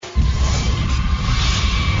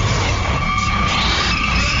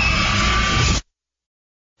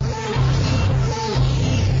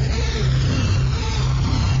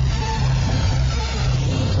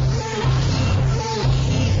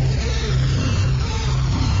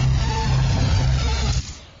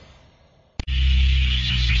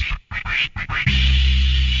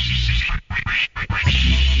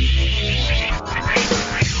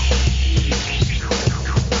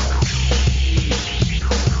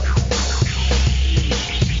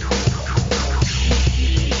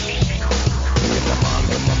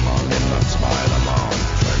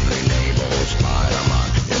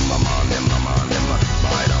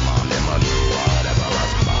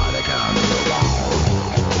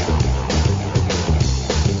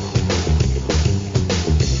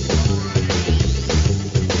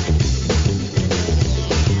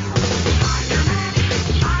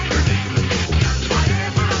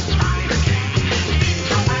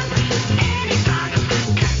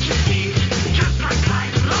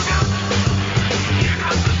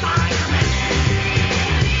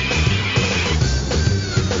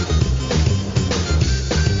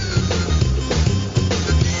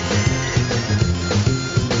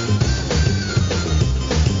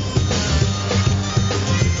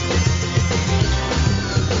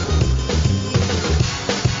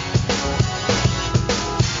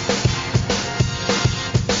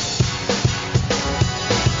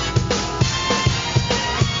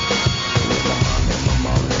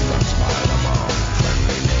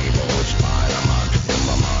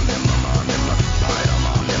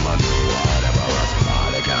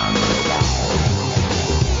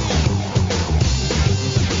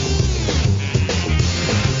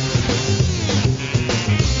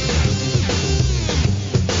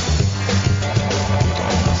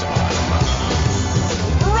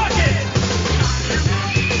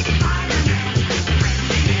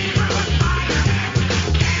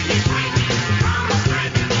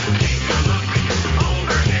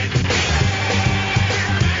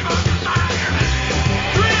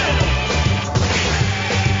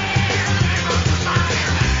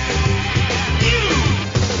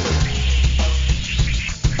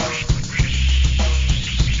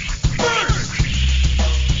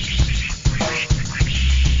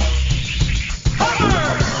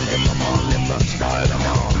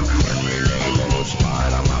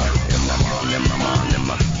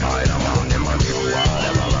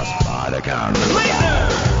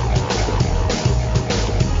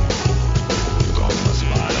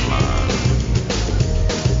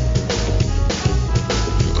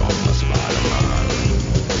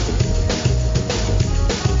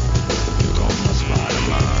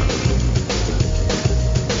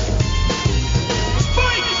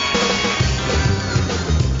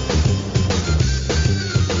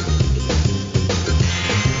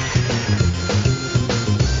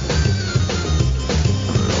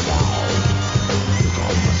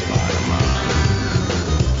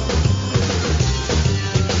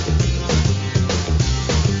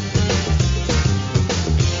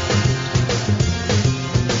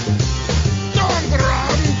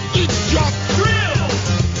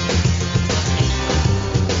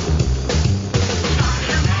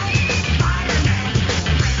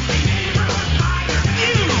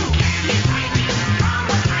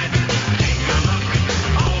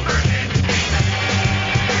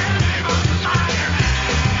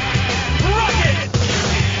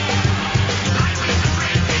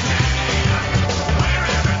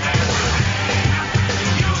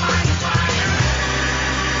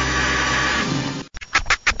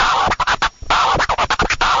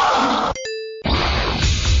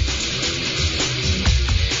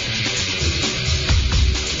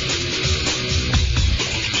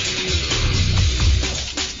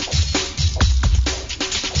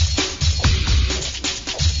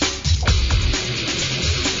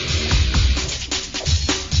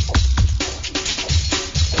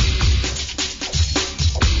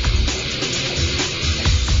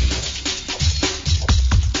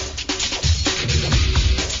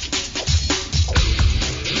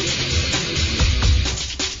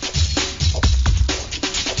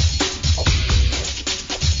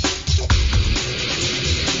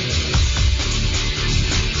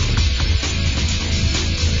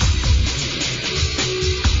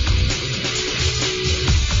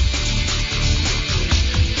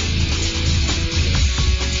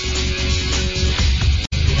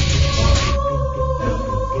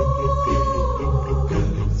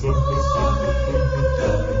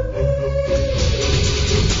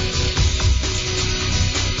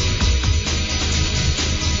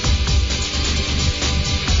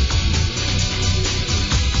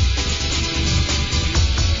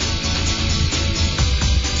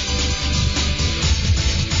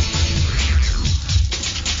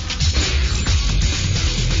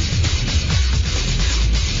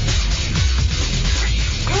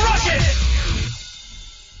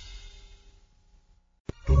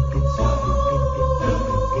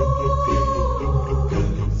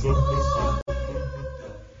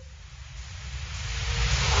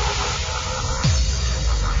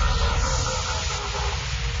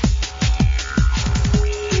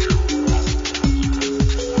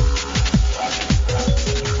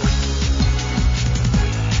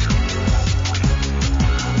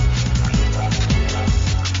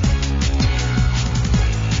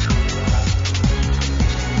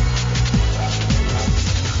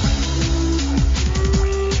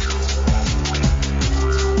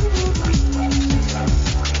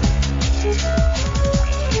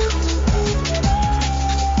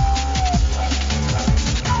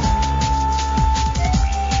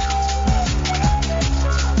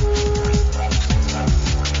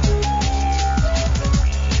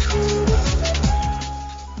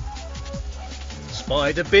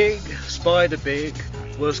Spider Big,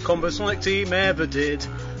 worst combo Sonic team ever did.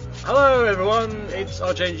 Hello everyone, it's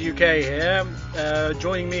Archange UK here.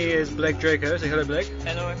 Joining me is Blake Draco. Say hello, Blake.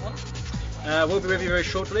 Hello everyone. We'll be with you very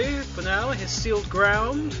shortly. For now, here's Sealed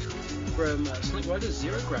Ground from Sonic Riders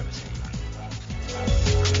Zero Gravity.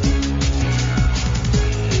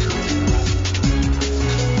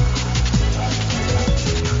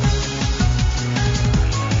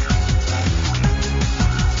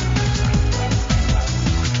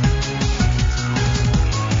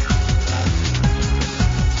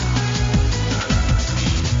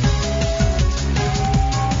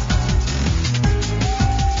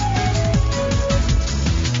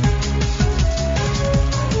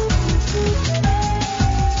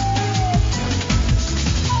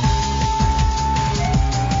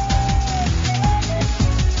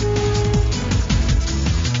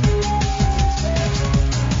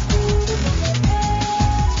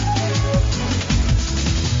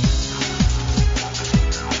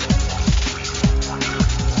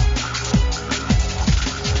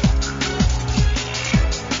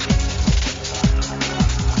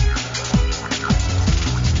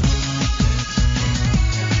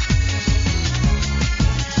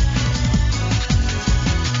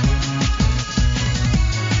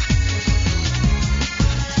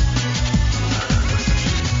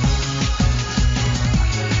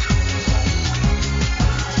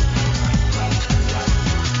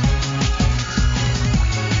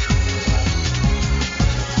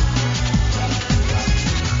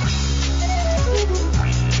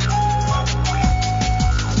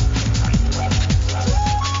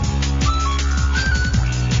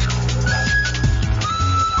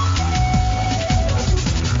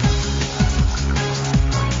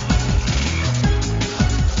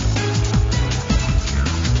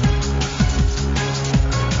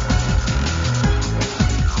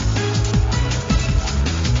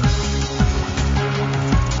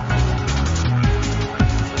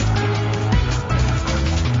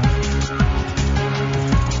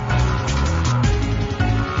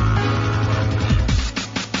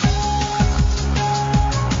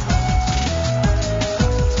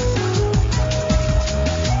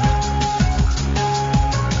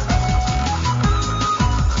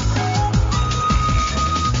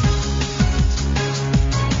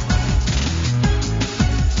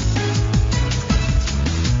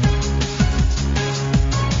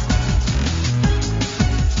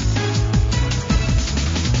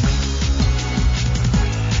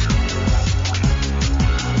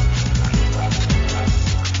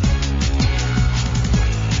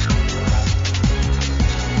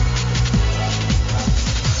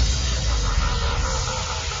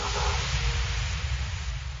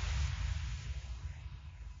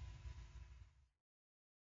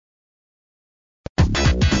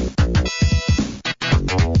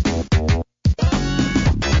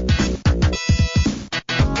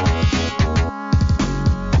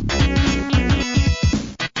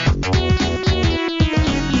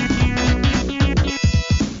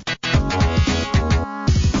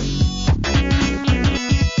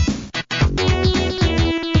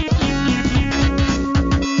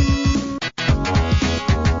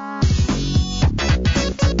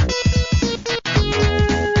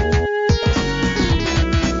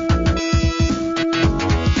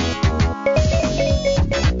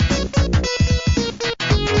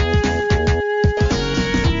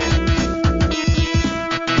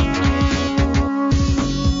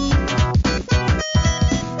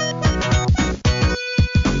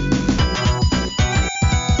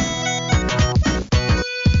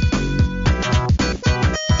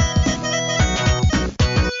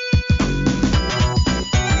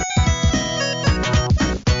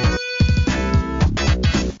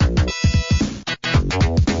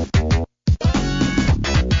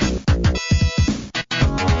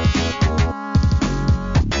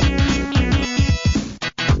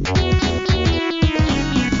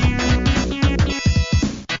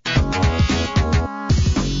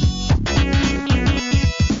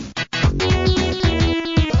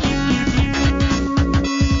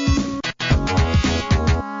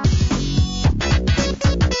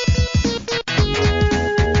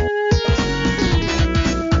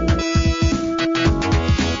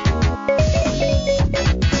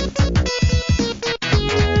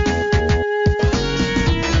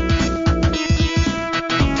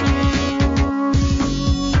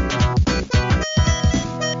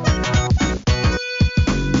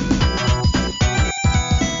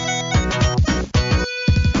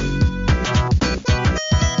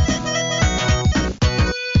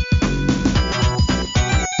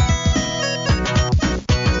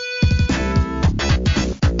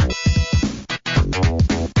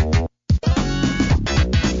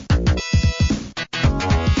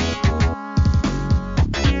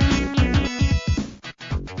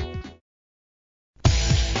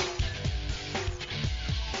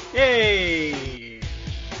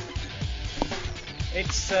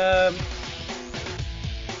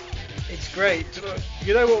 it's great.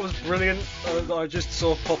 You know what was brilliant that I just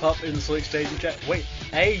saw pop up in the Sonic Stadium chat? Wait,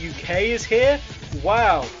 AUK is here?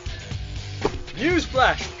 Wow.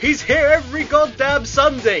 Newsflash, he's here every goddamn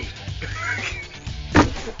Sunday.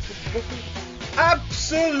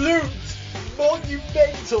 Absolute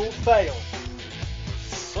monumental fail.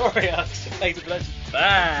 Sorry, Alex, to make the blessing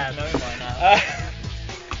bad. I know by now.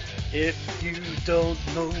 If you don't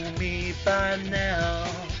know me by now,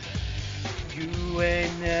 you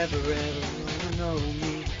ain't never ever gonna know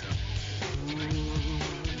me.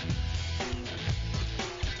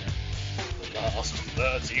 The last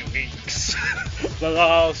 30 weeks, the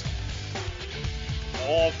last 4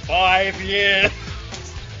 or 5 years.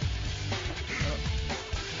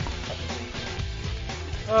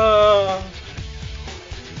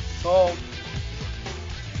 Tom.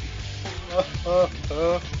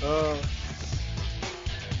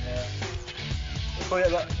 Yeah. So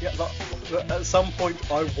yeah, at some point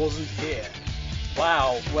I wasn't here.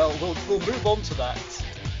 Wow. Well, we'll move on to that.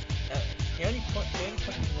 The only point you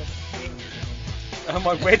wasn't here.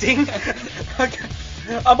 My wedding?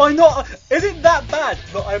 Am I not? Is it that bad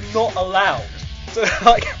that I'm not allowed to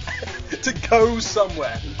to go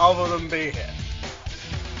somewhere other than be here?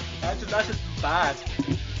 That's just bad.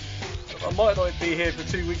 I might not be here for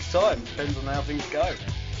 2 weeks' time. Depends on how things go.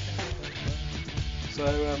 So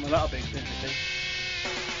that'll be interesting.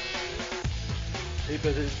 If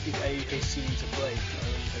AUK seem to play, I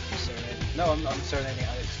really hope you're serenading. No, I'm serenading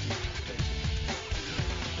Alex.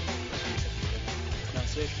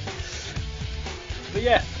 Pronunciation. But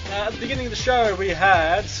yeah, at the beginning of the show we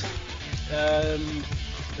had the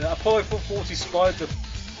Apollo 440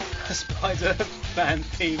 Spider-Man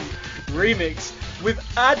themed remix with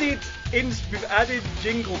added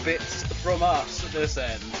jingle bits from us at this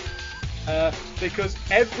end. Because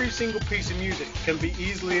every single piece of music can be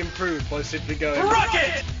easily improved by simply going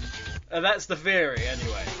Rocket! And that's the theory,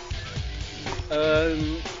 anyway. I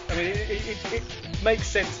mean, it makes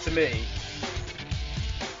sense to me.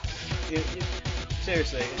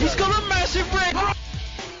 Seriously. He's got a massive ring!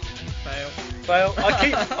 Fail.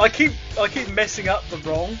 I keep messing up the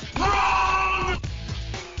wrong.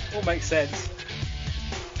 All makes sense.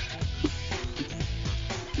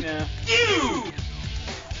 Yeah. You!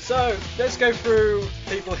 So, let's go through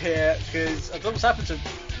people here, because I don't know what's happened to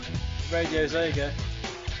Radio Sega.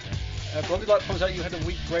 Blondie Light points out you had a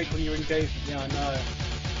week break on your engagement. Yeah, I know.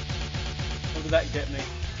 What did that get me?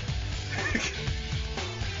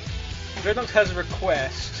 Dreadnought has a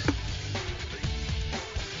request,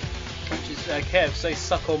 which is Kev, say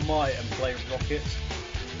suck on my and play Rocket.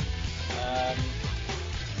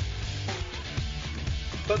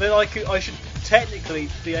 But then I should technically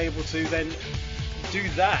be able to then do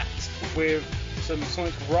that with some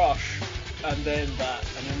Sonic Rush and then that,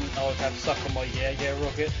 and then I would have suck on my yeah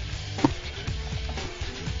Rocket.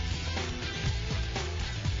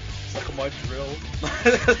 Suck on my drill.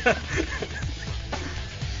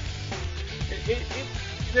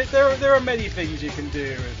 There are many things you can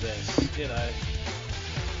do with this, you know.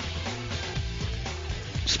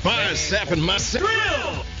 Spider sapping my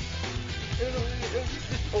drill!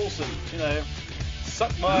 It's awesome, you know.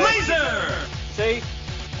 Suck my Laser! See?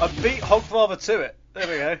 I beat Hogfather to it. There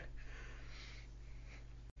we go.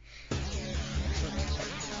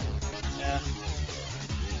 Yeah.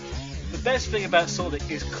 The best thing about Sonic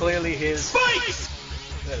is clearly his Spikes!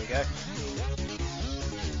 There we go.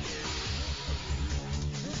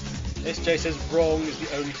 SJ says Wrong is the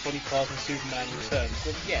only funny part in Superman Returns.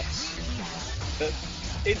 Well, yes. But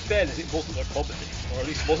in fairness, it wasn't a comedy. Or at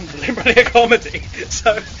least it wasn't deliberately a comedy.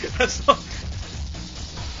 So, that's not...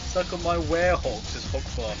 Suck on my werehog, says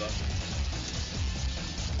Hogfather.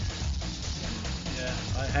 Yeah,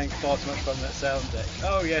 I hang far too much fun with that sound deck.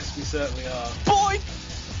 Oh yes, we certainly are. Boy!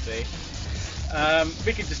 See?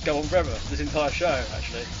 We could just go on forever, this entire show,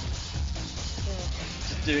 actually.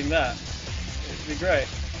 Just doing that. It'd be great.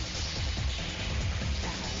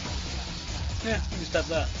 Yeah, we just have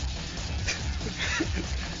that.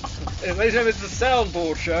 Ladies and gentlemen, it's the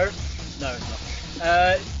soundboard show. No, it's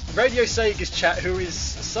not. Radio Sega's chat, who is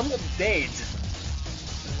somewhat dead.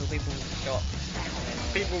 People show up.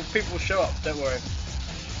 People show up, don't worry.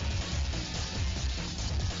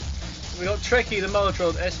 We got Trekkie, the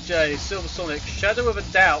Molotron, SJ, Silver Sonic, Shadow of a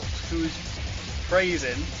Doubt, who's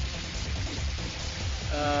praising.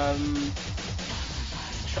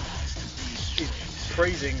 He's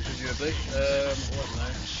praising, presumably. I don't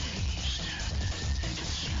know.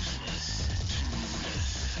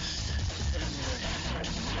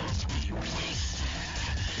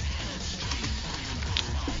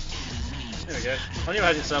 There we go. I knew I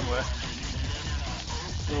had it somewhere.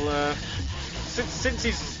 Well, since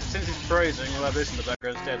he's praising, we'll have this in the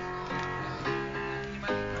background instead.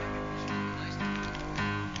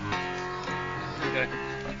 Okay.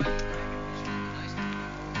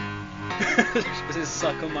 This is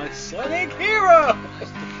Suck on My Sonic Hero!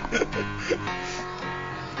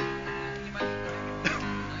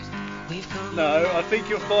 No, I think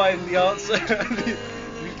you'll find the answer.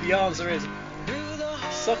 The answer is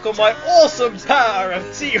Suck on My Awesome Power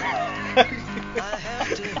of Zero!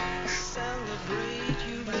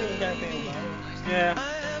 Yeah.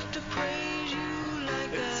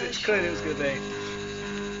 It's clear it was going to be.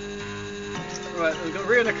 Right, we've got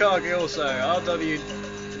Ryo Nakagi also, RW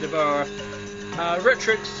Devourer,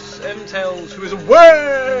 Retrix M-Tails, who is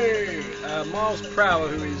away! Miles Prower,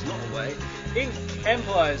 who is not away, Ink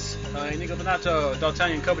Empires, Inigo Donato,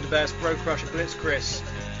 D'Artagnan, Cobra the Best, Bro Crusher, Blitz Chris,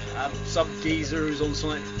 Sub Geezer, who's on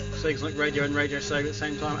Sega Sonic Radio and Radio Sega at the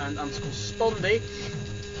same time, and Underscore Spondy.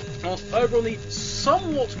 Whilst over on the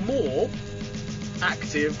somewhat more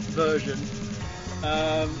active version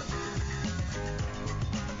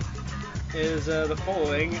is the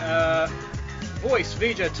following: Voice,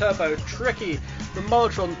 Vija, Turbo, Tricky, the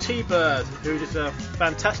Molotron, T-Bird, who did a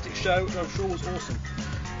fantastic show, which I'm sure was awesome.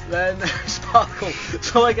 Then Sparkle,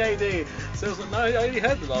 Sonic AD. So I was like, no, I only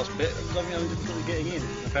heard the last bit. It was something I was difficulty getting in.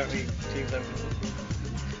 Apparently, teams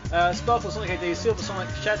don't. Sparkle, Sonic AD, Silver Sonic,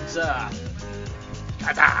 Shadza.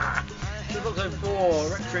 Xbox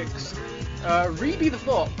 04, Retrix, Reby the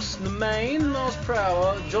Fox, The Main, Mars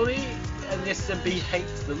Prower, Johnny, and the SMB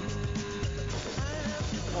hates them.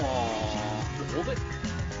 Aww, Orbit.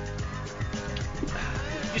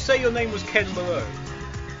 Did you say your name was Ken Moreau?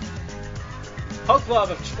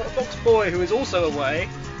 Hogfather, Fox Boy, who is also away.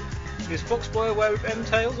 Is Fox Boy away with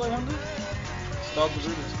M-Tails, I wonder? Start the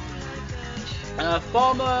rumors.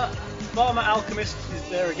 Farmer Alchemist is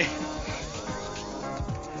there again.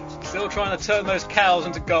 Still trying to turn those cows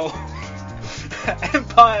into gold.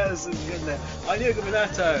 Empires is in there. I knew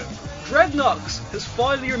Minato. Dreadnox has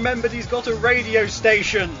finally remembered he's got a radio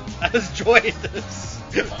station and has joined us.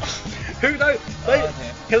 Who knows?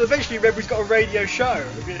 He'll eventually remember he's got a radio show.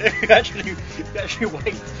 If you actually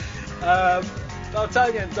wait.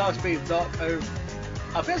 D'Artagnan, Dark Speed, Dark Over.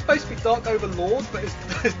 I think it's supposed to be Dark Overlord, but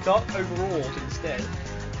it's Dark Overawed instead.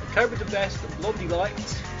 Cobra the Best, Blondie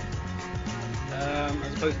Light.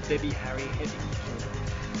 As opposed to Debbie Harry Heavy.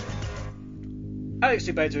 Alex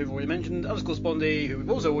Beta, who we've already mentioned, Underscore Spondy, who we've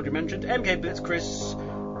also already mentioned, MK Blitz Chris,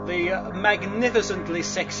 the magnificently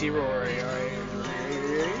sexy Rory.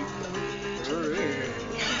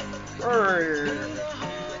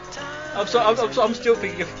 I'm still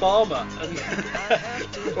thinking of Farmer. And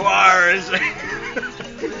where is it?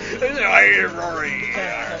 Rory.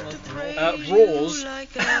 Roars.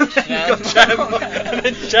 Got Chanbot. And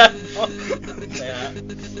then Chanbot.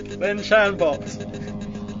 Then Chanbot.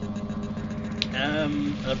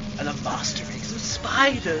 And a master race of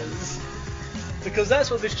spiders. Because that's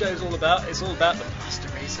what this show is all about. It's all about the master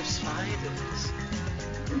race of spiders.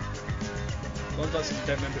 One does you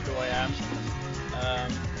don't remember who I am.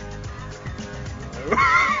 No.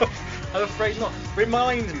 I'm afraid not.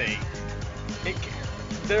 Remind me.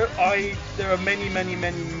 There are many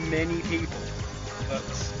people that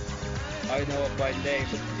I know of by name,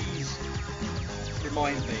 but please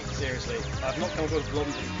remind me, seriously. I've not come across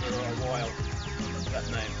Blondie for a while, that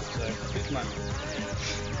name, so please remind me.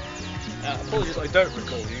 Apologies I don't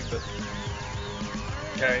recall you, but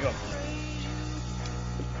carrying on.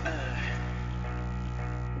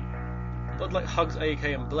 Not like Hugs, AK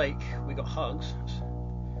and Blake, we got Hugs.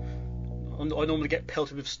 I normally get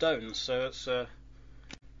pelted with stones, so that's a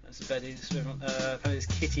bad. Apparently there's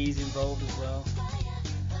kitties involved as well.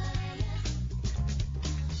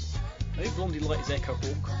 I think Blondie Light is Echo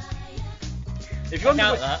Hawk.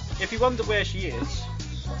 If you wonder where she is,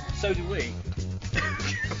 so do we.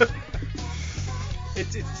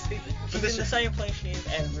 She's in the same place she is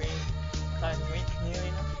every kind of week, nearly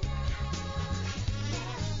enough.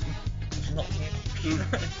 Not here.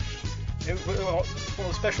 For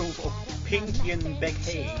a special sort of Pinky and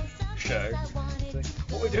Becky show.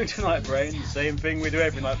 What are we doing tonight, Brain? The same thing we do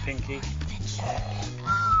every night, Pinky.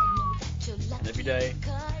 And every day.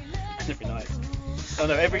 And every night. Oh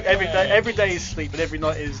no, every day is sleep, but every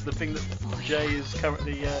night is the thing that Jay is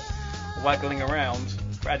currently waggling around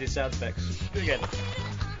for added sound effects. Do it again.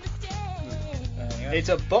 It's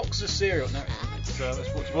a box of cereal. No, it's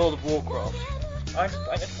World of Warcraft. I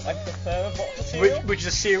prefer a box of cereal. Which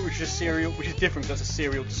is different because that's a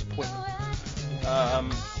cereal disappointment.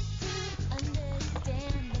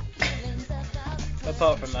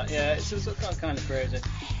 Apart from that, yeah, it's just kind of crazy.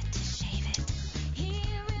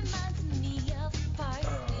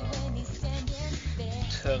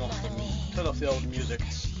 turn off the old music.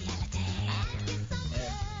 Yeah.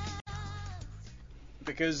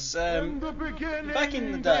 Because back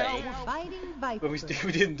in the day, when we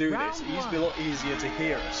didn't do this, it used to be a lot easier to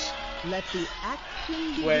hear us Let the action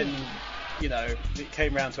begin. when, you know, it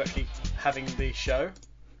came round to actually having the show.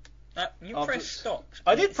 You After- press stop.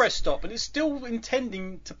 I did press stop, and it's still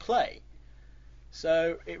intending to play.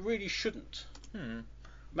 So it really shouldn't.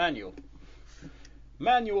 Manual.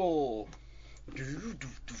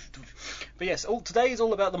 But yes, today is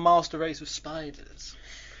all about the master race of spiders.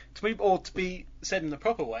 To be said in the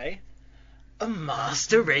proper way, a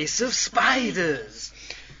master race of spiders.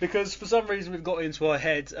 Because for some reason we've got into our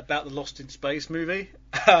heads about the Lost in Space movie,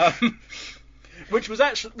 which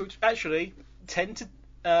actually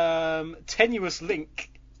tenuous link,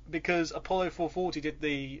 because Apollo 440 did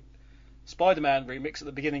the Spider-Man remix at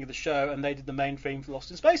the beginning of the show, and they did the main theme for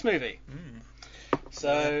Lost in Space movie.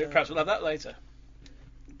 So perhaps we'll have that later.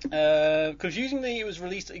 Confusingly, it was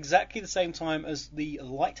released at exactly the same time as the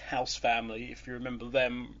Lighthouse Family, if you remember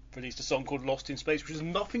them, released a song called Lost in Space, which has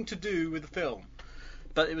nothing to do with the film.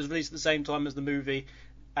 But it was released at the same time as the movie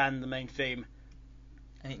and the main theme.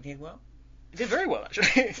 And it did well. It did very well,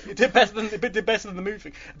 actually. It did better than the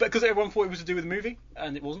movie. But because everyone thought it was to do with the movie,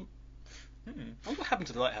 and it wasn't. I wonder what happened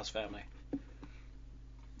to the Lighthouse Family.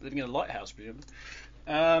 Living in a lighthouse, presumably.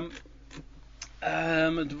 Why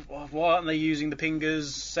aren't they using the Pingers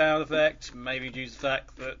sound effect? Maybe due to the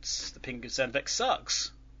fact that the Pingers sound effect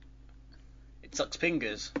sucks. It sucks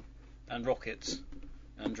Pingers, and rockets,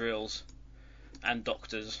 and drills, and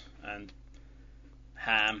doctors, and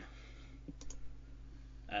ham,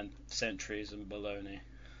 and sentries, and baloney,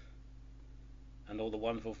 and all the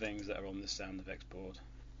wonderful things that are on this sound effects board.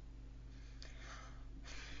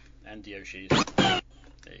 And Yoshi's. There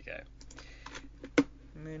you go.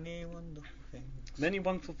 Many wonderful things. Many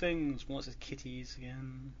wonderful things. What's it, kitties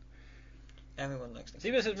again? Everyone likes them.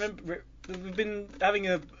 See, we've been having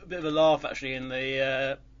a bit of a laugh actually in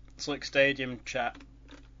the Sonic Stadium chat.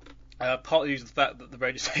 Partly due to the fact that the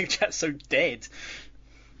Radio Stadium chat's so dead.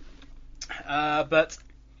 But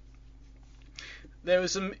there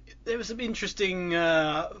was some interesting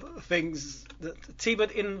things that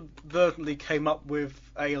T-Bird inadvertently came up with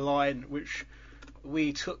a line which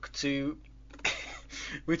we took to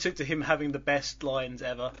him having the best lines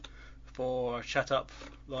ever for chat up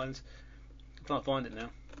lines. I can't find it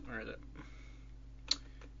now. Where is it?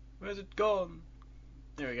 Where's it gone?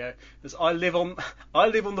 There we go. There's, I live on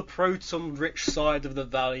the proton-rich side of the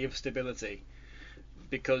Valley of Stability,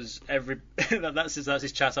 because that's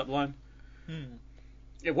his chat up line.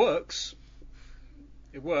 It works.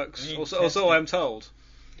 It works. Also, I'm told.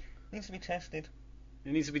 Needs to be tested.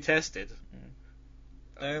 It needs to be tested.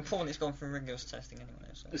 Probably it's gone through rigorous testing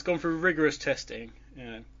anyway. So. It's gone through rigorous testing.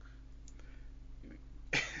 Yeah.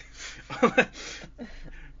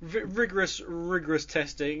 rigorous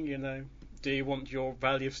testing. You know. Do you want your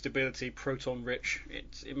Valley of Stability proton rich?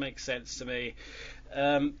 It makes sense to me.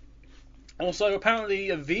 Also, apparently,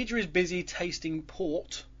 Vija is busy tasting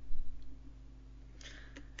port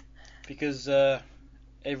because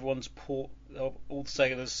everyone's port. All the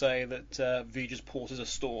sailors say that Vija's port is a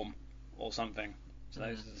storm or something.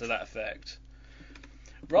 So to that effect.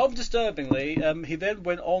 Rather disturbingly, he then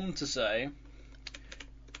went on to say,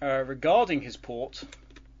 regarding his port,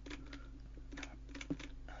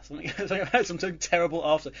 something terrible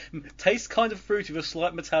after. Tastes kind of fruity with a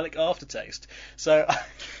slight metallic aftertaste. So,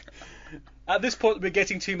 at this point, we're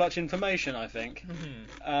getting too much information, I think.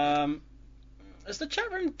 Has the chat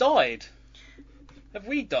room died? Have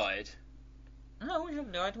we died? No, we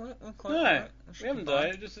haven't died. We're quite No, right. we haven't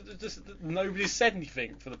died. Just nobody's said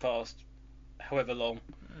anything for the past however long.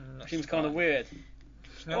 Seems kind of weird.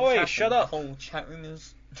 Oi, shut up. The whole chat room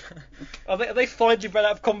is. Are they finally run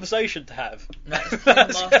out of conversation to have? The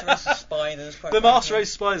Master Race of Spiders. The Master Race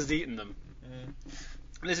of Spiders has eaten them.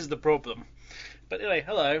 This is the problem. But anyway,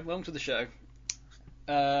 hello, welcome to the show.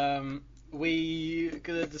 We're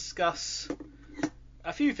going to discuss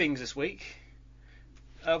a few things this week.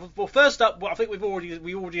 Well, first up, I think we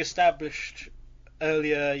already established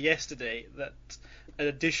earlier yesterday that an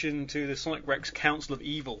addition to the Sonic Rex Council of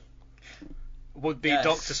Evil would be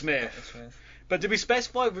Dr. Smith. But did we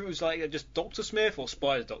specify if it was like just Dr. Smith or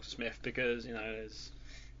Spider Dr. Smith? Because you know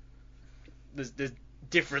there's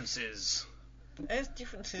differences. There's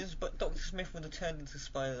differences, but Dr. Smith would have turned into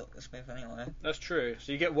Spider Dr. Smith anyway. That's true.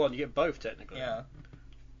 So you get one, you get both technically. Yeah.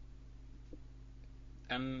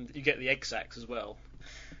 And you get the egg sacs as well.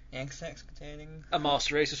 Egg sacs containing A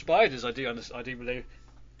Master Race of Spiders. I do believe.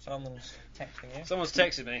 Someone's texting you. Someone's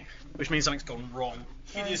texted me, which means something's gone wrong.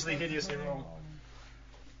 Hideously wrong.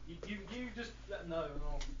 You just let them know.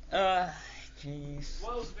 Jeez.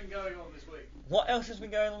 What else has been going on this week? What else has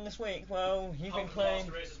been going on this week? Well, you've been playing.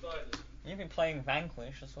 Master Race of Spiders. You've been playing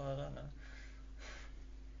Vanquish, that's what I don't know.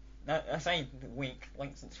 I say week,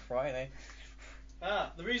 like since Friday.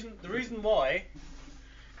 The reason why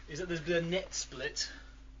is that there's been a net split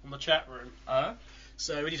on the chat room. Oh?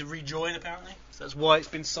 So we need to rejoin apparently. So that's why it's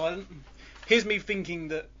been silent. Here's me thinking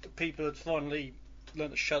that people had finally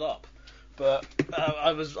learned to shut up, but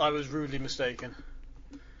I was rudely mistaken.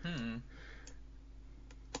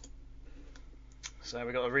 So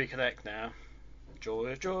we got to reconnect now.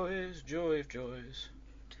 Joy of joys, joy of joys.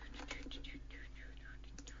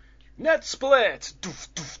 Net split. Doof,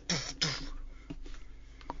 doof, doof, doof.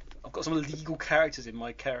 I've got some illegal characters in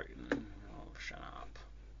my character. Oh, shut up.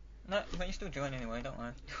 No, but you still join anyway, don't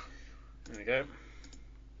worry. There we go.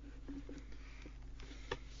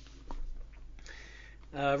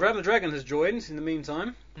 Ram the Dragon has joined in the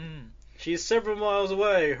meantime. She is several miles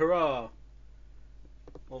away, hurrah!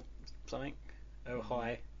 Or something. Oh,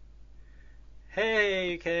 hi.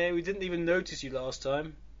 Hey, okay, we didn't even notice you last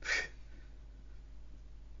time.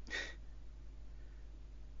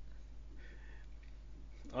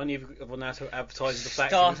 Ani Guanato advertises the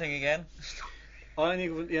fact Starting again. Ani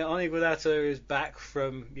Guanato is back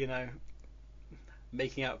from,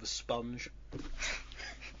 making out of a sponge.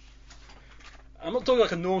 I'm not talking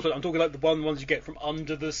like a normal sponge, I'm talking like the ones you get from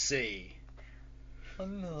under the sea.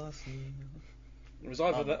 Under the sea. It was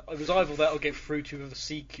either that or get fruity with a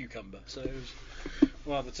sea cucumber. So it was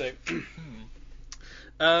one of the two.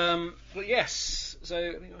 But yes, so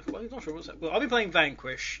I'm not sure what's that. Well, I've been playing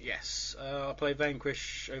Vanquish. Yes, I played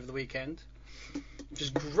Vanquish over the weekend, which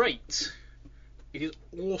is great. It is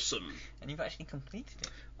awesome. And you've actually completed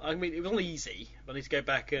it. I mean, it was not easy. I need to go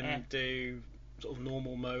back and do sort of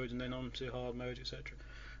normal mode and then on to hard mode, etc.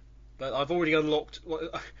 But I've already unlocked.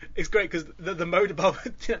 Well, it's great because the mode above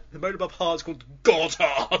hard is called God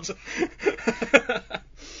Hard.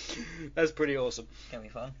 That's pretty awesome. It's gonna be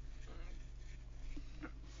fun.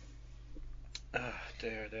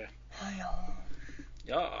 Dear.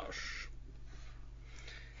 Gosh.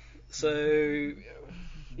 So,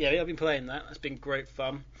 yeah, I've been playing that. It's been great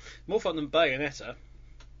fun. More fun than Bayonetta.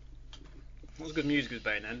 Not as good music as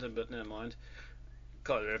Bayonetta, but never mind.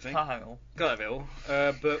 Can't do everything. Can't have it all.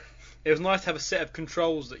 But it was nice to have a set of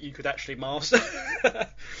controls that you could actually master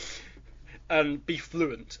and be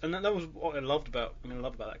fluent. And that was what I loved about. I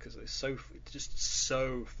love about that because it's just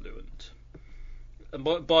so fluent. And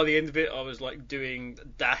by the end of it, I was like doing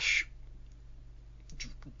dash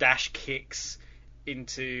kicks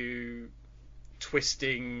into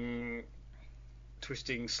twisting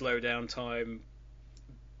slow down time,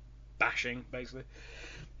 bashing basically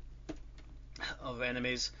of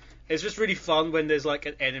enemies. It's just really fun when there's like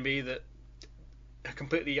an enemy that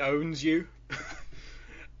completely owns you,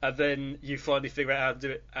 and then you finally figure out how to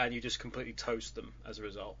do it, and you just completely toast them as a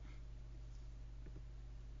result.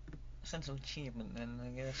 Sense of achievement then, I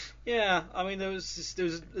guess. Yeah, I mean there's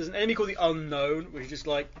an enemy called the Unknown, which is just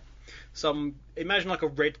like imagine like a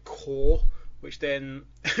red core, which then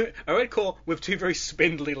a red core with two very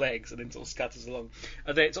spindly legs, and then sort of scatters along,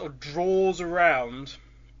 and then it sort of draws around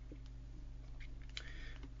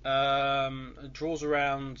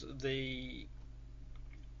the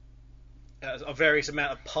a various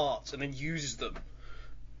amount of parts, and then uses them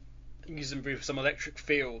with some electric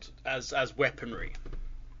field as weaponry.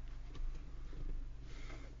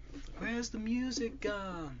 Where's the music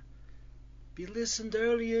gone? If you listened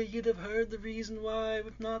earlier, you'd have heard the reason why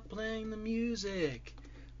we're not playing the music.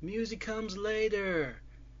 Music comes later.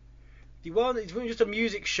 If you want just a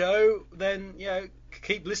music show, then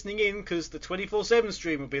keep listening in because the 24/7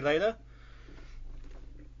 stream will be later.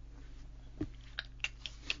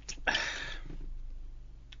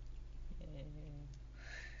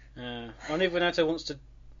 Only if Renato wants to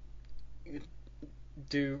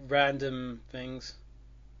do random things.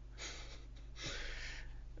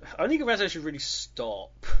 I think Renato should really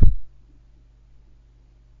stop.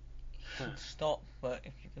 Stop, but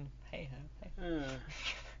if you can pay her.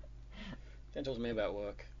 Don't talk to me about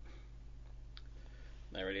work.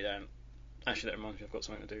 No, really don't. Actually, that reminds me, I've got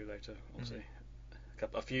something to do later. Obviously,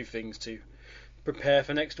 a few things to prepare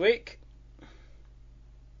for next week.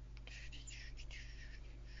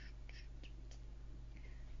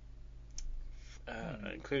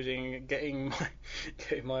 Including getting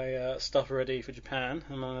my stuff ready for Japan,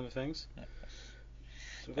 among other things.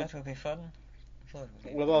 So that will be fun. Well,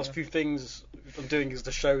 the last few things I'm doing is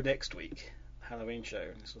the show next week, Halloween show.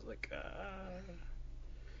 And it's like,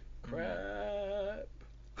 crap.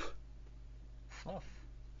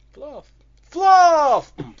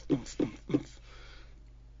 Fluff.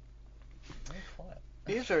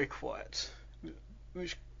 It is very quiet,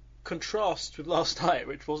 which contrasts with last night,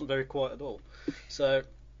 which wasn't very quiet at all. So,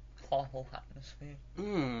 Horrible atmosphere.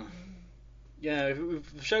 yeah,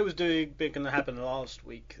 if the show was doing big and happened last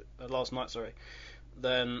night,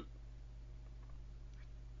 then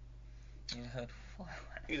You heard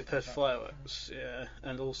fireworks. you'd heard fireworks, yeah,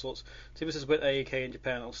 and all sorts. Timber says, with AEK in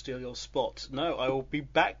Japan, I'll steal your spot. No, I will be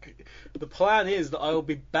back. The plan is that I will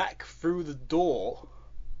be back through the door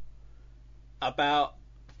about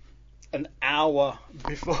an hour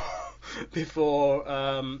before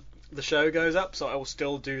the show goes up, so I will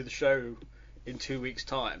still do the show in 2 weeks'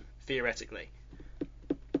 time, theoretically.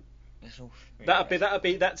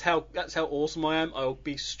 That's how awesome I am. I will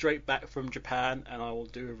be straight back from Japan and I will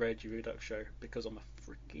do a Reggie Redux show because I'm a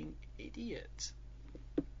freaking idiot.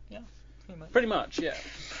 Yeah, Pretty much, yeah.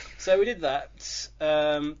 So we did that.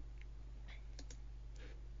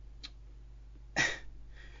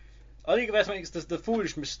 I think Beth makes the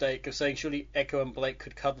foolish mistake of saying surely Echo and Blake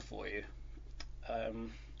could cover for you.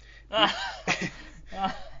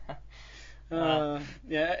 Yeah,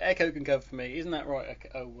 Echo can cover for me. Isn't that right, Echo?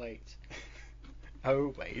 Oh, wait.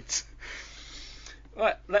 Oh, wait.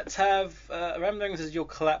 Right, let's have... Ramdang says you'll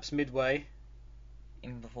collapse midway.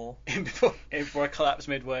 Before Before I collapse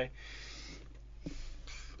midway.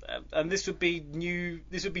 And this would be new...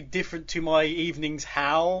 This would be different to my evening's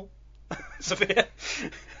howl, Sophia.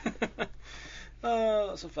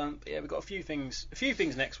 Lots of fun. But yeah, we've got a few things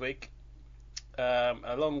next week.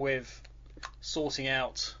 Along with sorting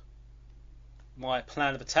out my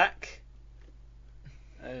plan of attack.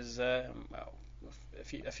 There's a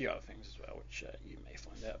few other things as well, which you may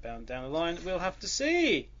find out about down the line. We'll have to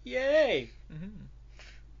see. Yay!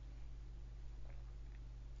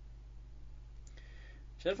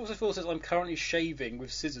 Shadow Fox 4 says I'm currently shaving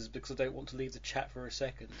with scissors because I don't want to leave the chat for a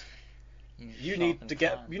second. You need to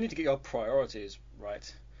get your priorities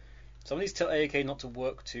right. Someone needs to tell AOK not to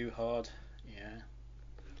work too hard. Yeah.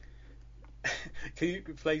 Can you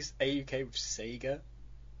replace AUK with Sega?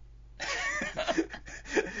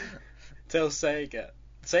 Tell Sega,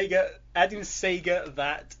 add in Sega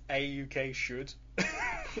that AUK should.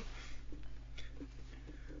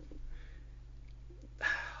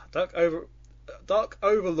 Dark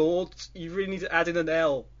Overlord, you really need to add in an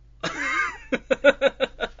L.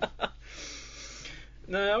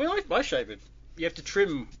 No, I mean I shave it. You have to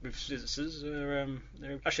trim with scissors.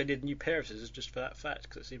 Actually, I did a new pair of scissors just for that fact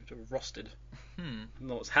because it seemed to have rusted. I don't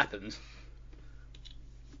know what's happened.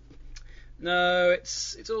 No,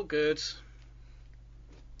 it's all good.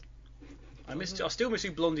 I still miss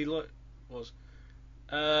who Blondie was.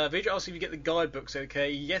 Vijay asked if you get the guidebooks.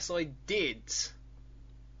 Okay, yes, I did.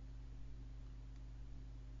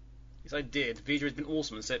 Yes, I did. Vijay has been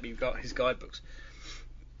awesome and sent me his guidebooks.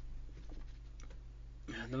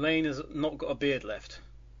 The lane has not got a beard left.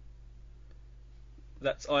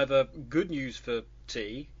 That's either good news for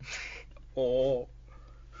T, or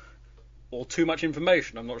too much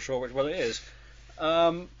information. I'm not sure which one it is.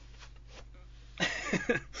 I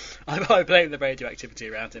blame the radioactivity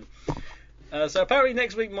around him. So apparently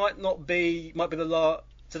next week might be the last.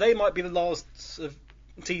 Today might be the last of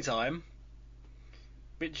tea time.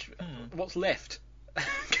 Which what's left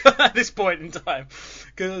at this point in time?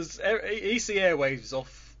 Because EC Airwaves is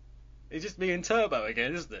off. It's just me and Turbo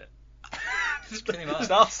again, isn't it? Just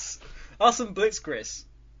us and Blitzchris.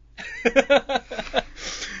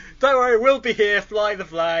 Don't worry, we'll be here, flying the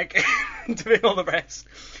flag, doing all the rest.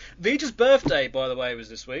 Vijay's birthday, by the way, was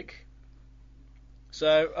this week.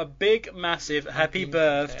 So, a big, massive happy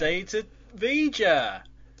birthday to Vijay.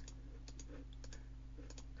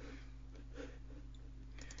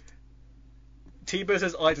 T-Bird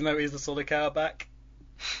says, I don't know, is the Solitaire back?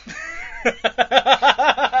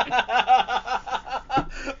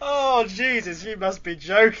 Oh, Jesus, you must be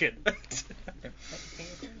joking.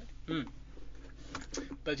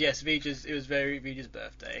 But yes, it was Vijay's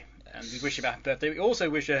birthday, and we wish him a happy birthday. We also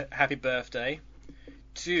wish a happy birthday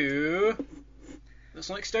to the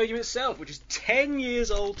Sonic Stadium itself, which is 10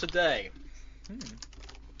 years old today.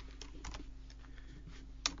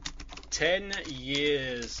 10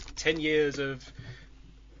 years. 10 years of,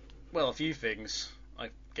 well, a few things,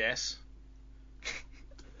 I guess.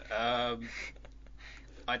 I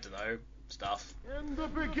don't know, stuff. In the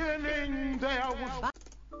beginning, there was...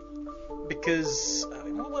 Because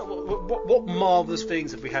what marvellous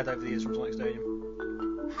things have we had over the years from Sonic Stadium?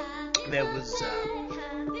 There was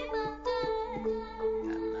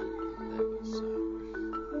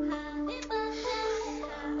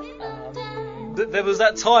there was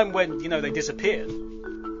that time when they disappeared.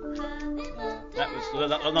 That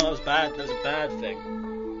was bad. That was a bad thing.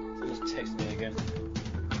 Someone's texting me again.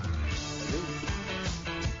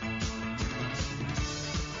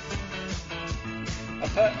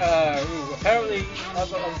 Apparently,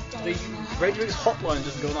 the Radio X hotline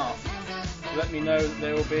just gone up. Let me know that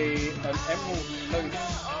there will be an Emerald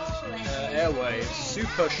Coast Airways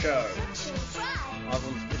Super Show on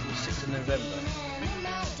the 6th of November.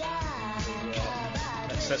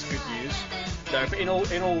 That's good news. No, but in all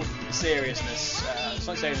seriousness,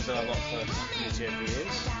 Sonic Stadium's done a lot for the community over the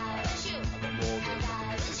years. A lot more than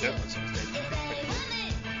Sonic Stadium.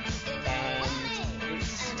 And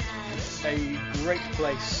it's a great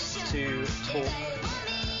place to talk to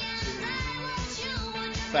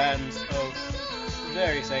fans of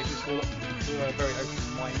various ages who are very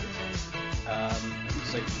open-minded.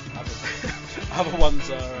 So other ones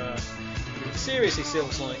are seriously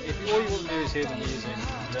Silver Sonic. If all you want to do is hear the music,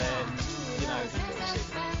 then you know you've got to see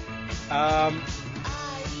them.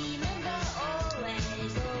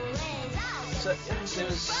 So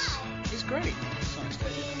it's great. Sonic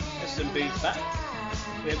Stadium. SMB's back.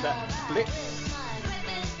 We had that blip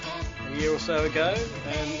a year or so ago,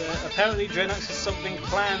 and apparently Dreadnoughts has something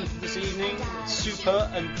planned this evening, super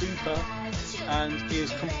and duper, and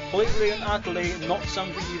is completely and utterly not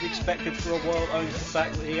something you'd expected for a while, owing to the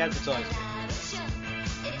fact that he advertised it.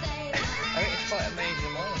 I think it's quite a major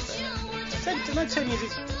milestone, actually. 10 years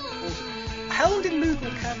is awesome. How long did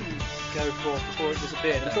Moogle Cavern go for before it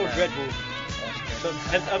disappeared? I'm sure Dreadwolf.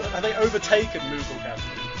 Have they overtaken Moogle Cavern?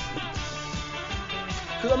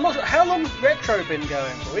 Because I'm not sure. How long has Retro been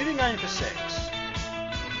going for? We've been going for 6.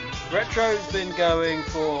 Retro's been going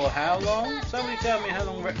for how long? Somebody tell me how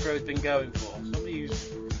long Retro's been going for. Somebody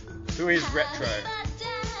who is Retro.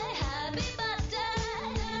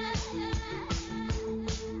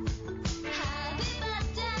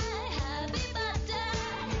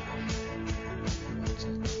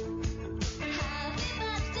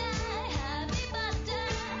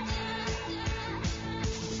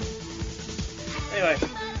 Anyway,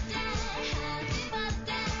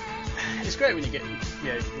 it's great when you get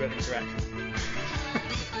real interaction.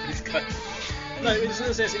 It's kind of, no,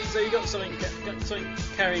 so you got something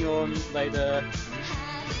carrying on later,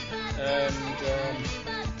 and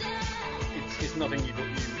it's nothing what you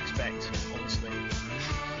expect, honestly.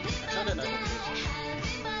 Actually, I don't know what it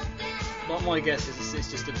is. But my guess is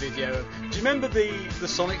it's just a video. Do you remember the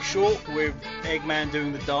Sonic short with Eggman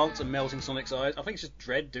doing the dance and melting Sonic's eyes? I think it's just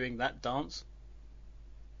Dread doing that dance.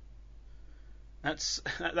 That's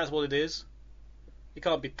what it is. It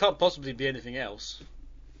can't possibly be anything else.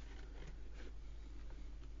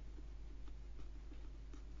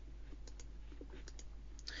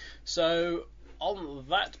 So, on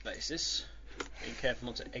that basis, being careful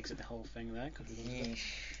not to exit the whole thing there.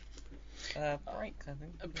 Break, I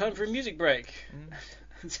think. Time for a music break.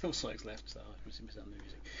 Until Sonic's left, so I must miss out on the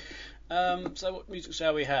music. So what music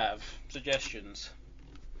shall we have? Suggestions?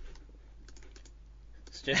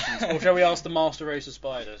 Or shall we ask the Master Race of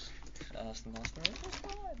Spiders? Ask the Master Race of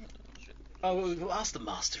Spiders. Oh, we'll ask the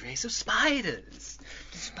Master Race of Spiders.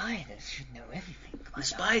 The spiders should know everything. The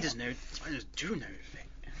spiders do know everything.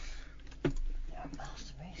 They're a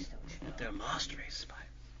Master Race, don't you know? They're a Master Race of Spiders.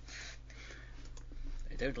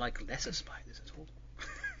 They don't like lesser spiders at all.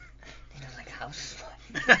 They don't like house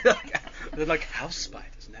spiders. They like house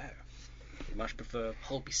spiders, no. They much prefer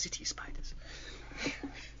Holby City spiders.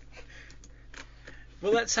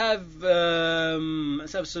 Well, let's have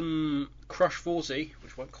some Crush 40,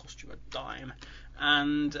 which won't cost you a dime,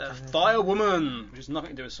 and Fire Woman, which has nothing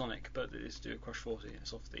to do with Sonic, but it is to do with Crush 40.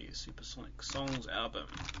 It's off the Super Sonic Songs album.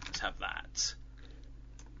 Let's have that,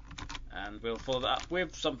 and we'll follow that up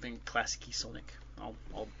with something classic-y Sonic.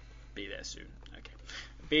 I'll be there soon. Okay.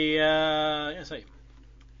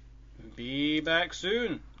 Be back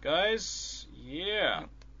soon, guys. Yeah.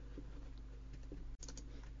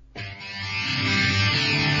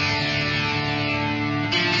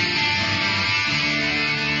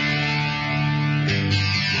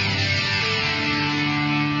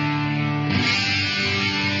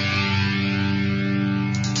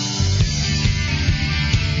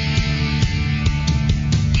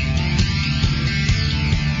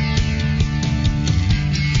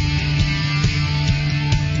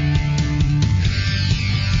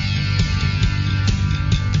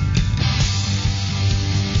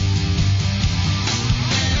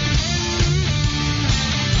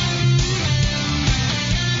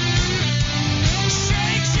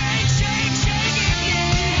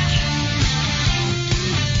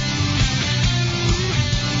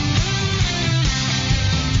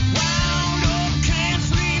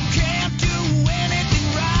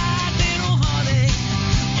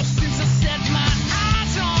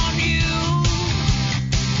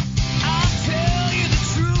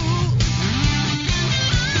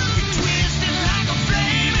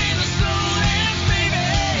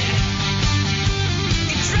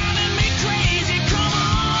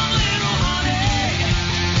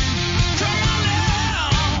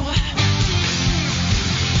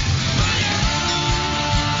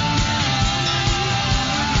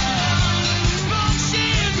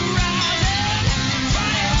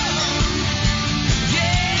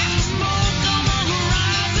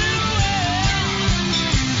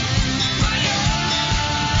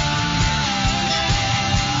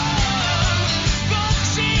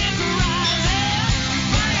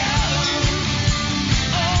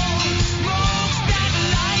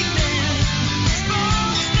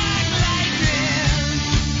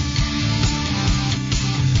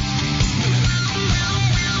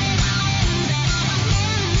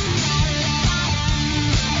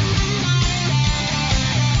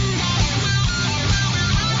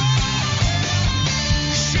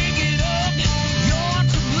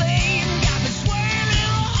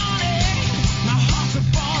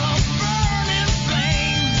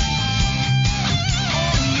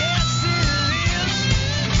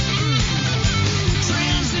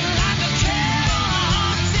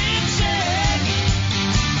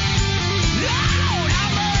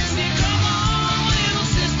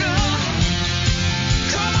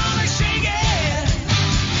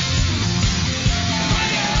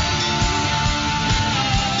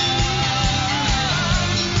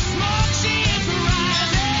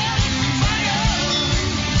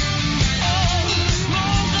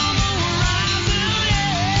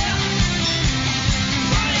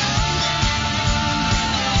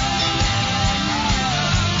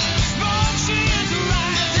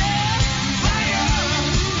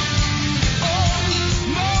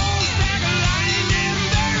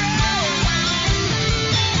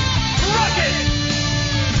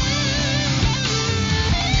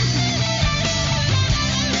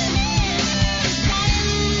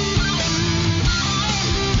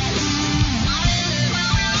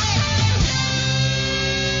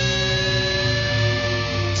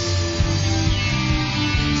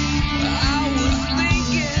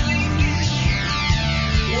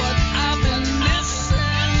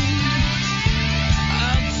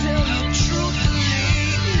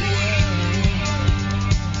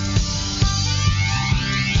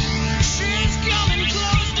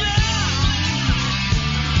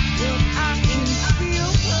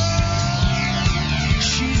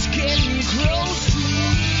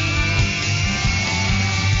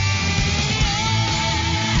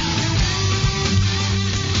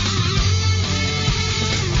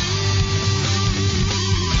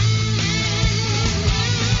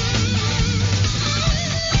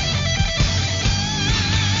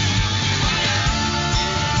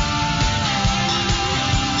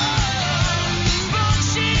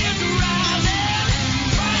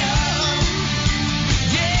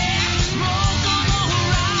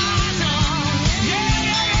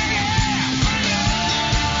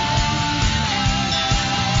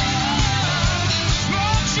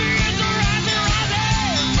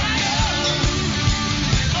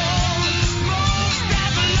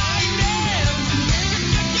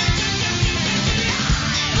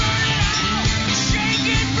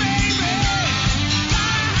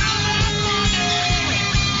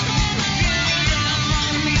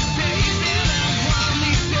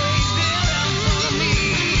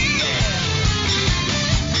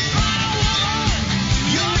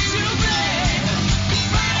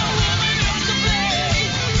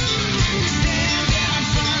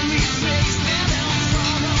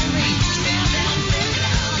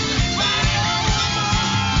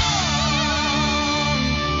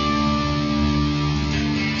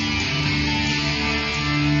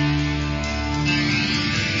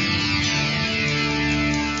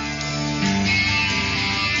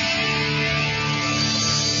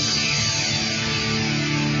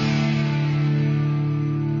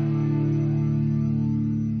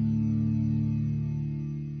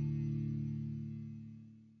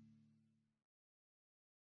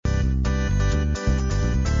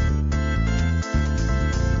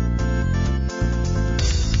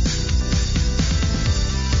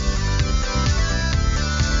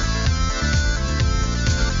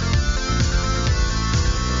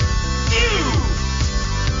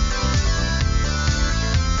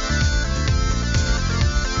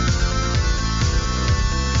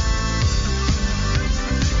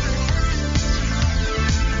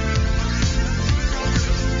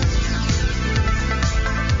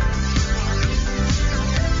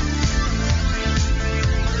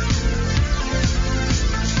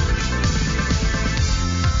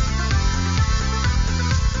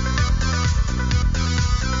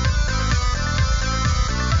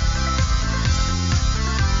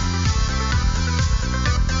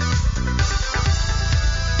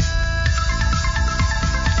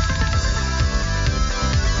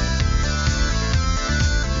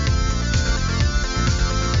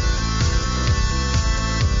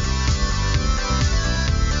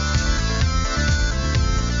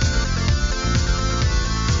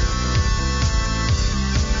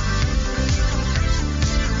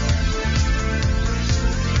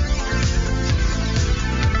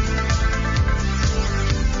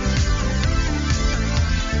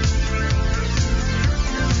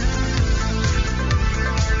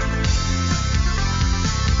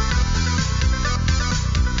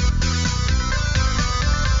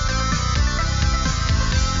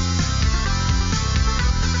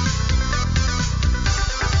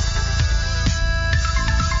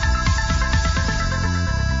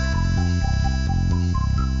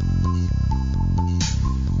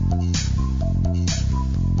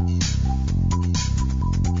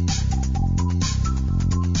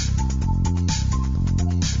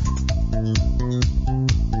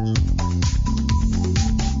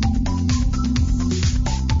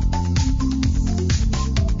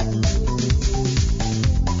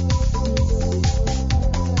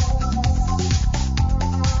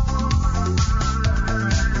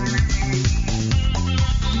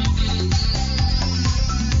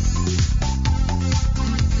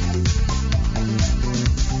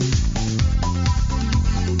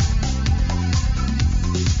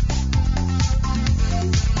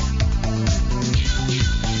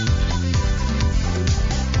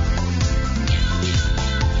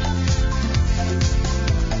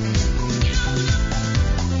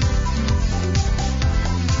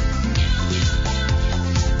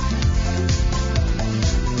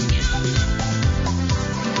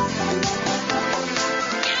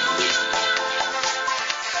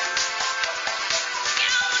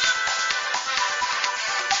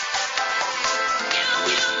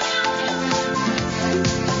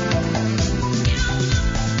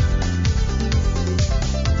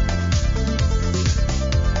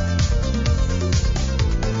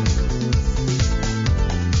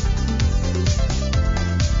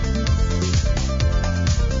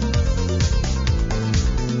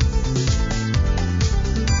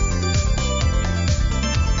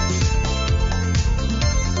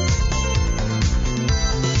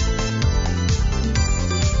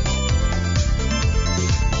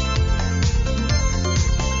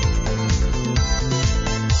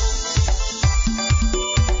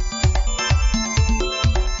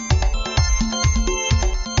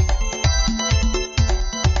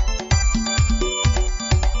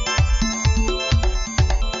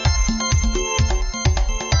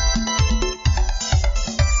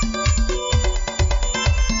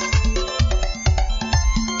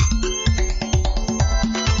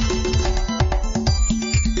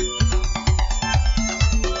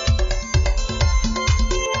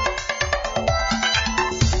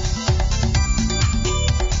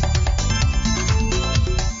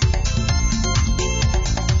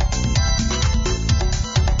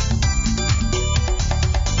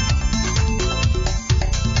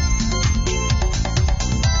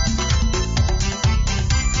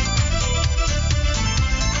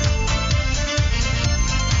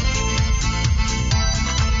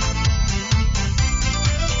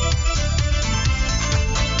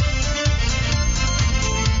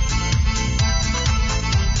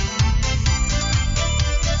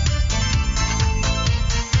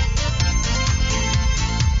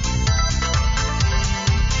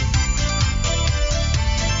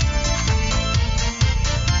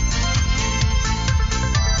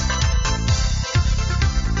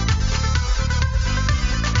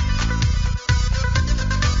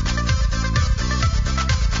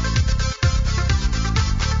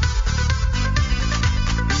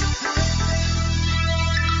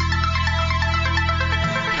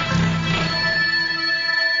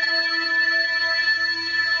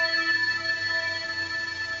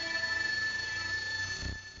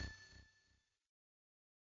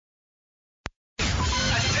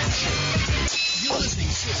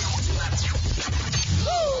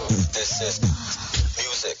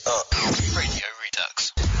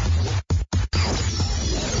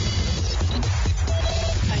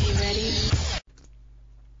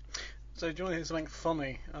 So do you want to hear something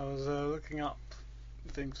funny? I was looking up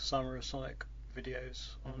things for Summer of Sonic videos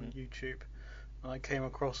on YouTube, and I came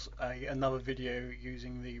across another video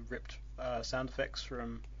using the ripped sound effects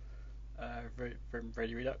from Radio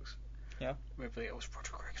Redux. Yeah. With the old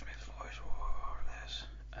Roger Craig Smith's voice,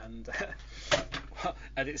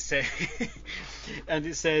 and it says,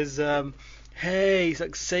 hey, it's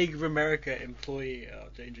like Sega America employee,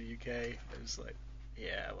 Danger UK. It was like,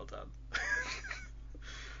 yeah, well done.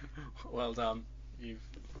 Well done.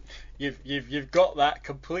 You've got that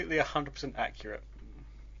completely 100% accurate.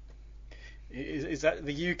 Is that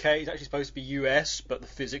the UK is actually supposed to be US, but the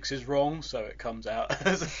physics is wrong, so it comes out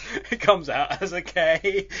as a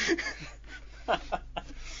K.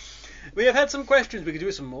 We have had some questions. We could do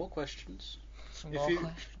with some more questions.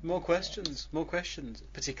 More questions,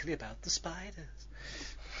 particularly about the spiders.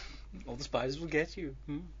 All the spiders will get you.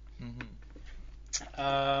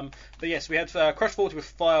 But yes, we had Crush 40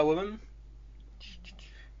 with Firewoman,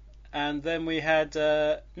 and then we had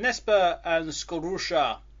Nespa and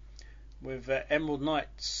Skorusha with Emerald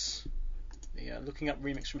Knights. The Looking Up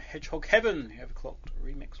remix from Hedgehog Heaven, the Overclocked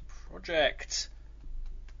remix project.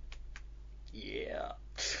 Yeah.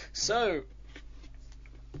 So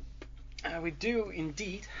we do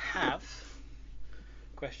indeed have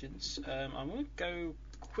questions. I'm going to go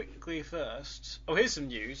quickly first. Oh, here's some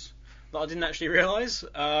news that I didn't actually realise.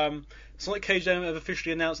 Sonic Cage Dome have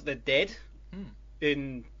officially announced that they're dead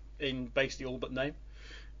in basically all but name.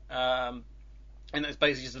 And it's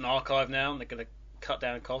basically just an archive now, and they're going to cut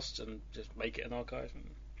down costs and just make it an archive.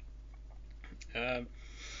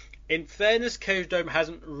 In fairness, Cage Dome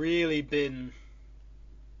hasn't really been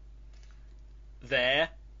there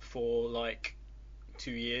for like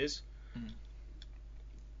 2 years.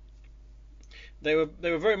 They were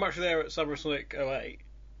very much there at Summer of Sonic 08.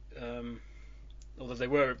 Although they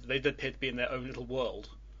did appear to be in their own little world.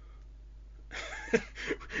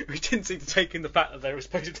 We didn't seem to take in the fact that they were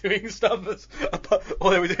supposed to be doing stuff, all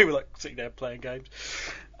they were doing was like sitting there playing games.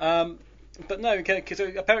 But no,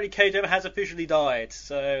 so apparently KJ has officially died,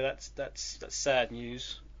 so that's sad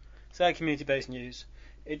news, sad community-based news.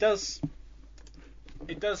 It does,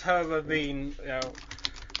 however, mean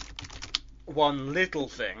one little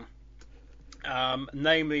thing,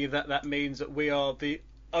 namely that means that we are the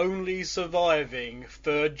only surviving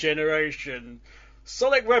third generation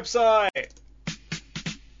Sonic website.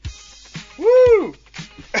 Woo!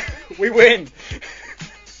 We win!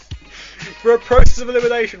 For a process of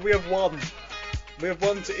elimination, we have won. We have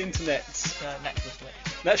won to internet.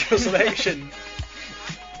 Natural selection.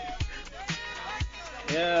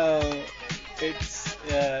 It's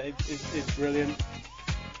brilliant.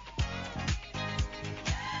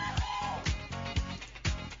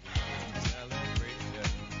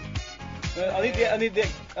 I need the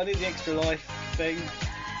extra life thing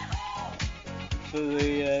for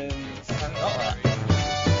the.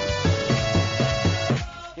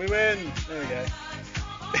 We win. There we go.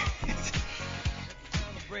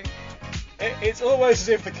 It's almost as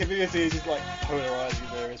if the community is just like polarising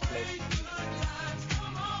various places.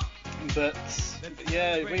 But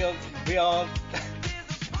yeah, we are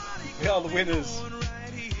the winners.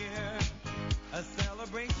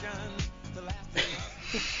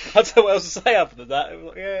 I don't know what else to say after that. It was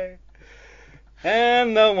like, yay.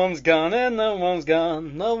 And no one's gone, no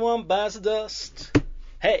one bites the dust.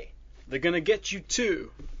 Hey, they're gonna get you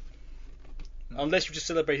too. Unless you've just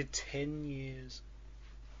celebrated 10 years.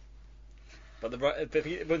 But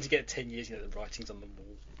once you get 10 years, the writing's on the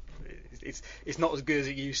wall. It's not as good as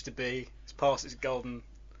it used to be. It's past its golden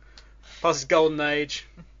age.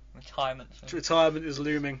 Retirement is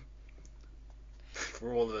looming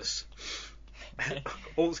for all of us.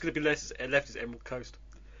 All that's going to be left is Emerald Coast.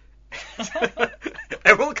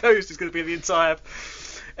 Emerald Coast is going to be the entire.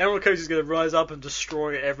 Emerald Coast is going to rise up and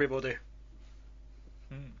destroy everybody,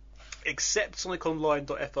 except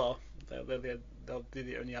SonicOnline.fr. They'll be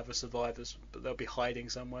the only other survivors, but they'll be hiding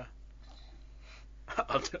somewhere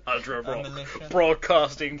under a rock,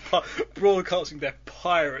 broadcasting their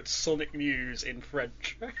pirate Sonic news in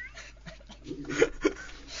French.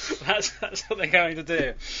 That's what they're going to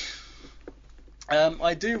do.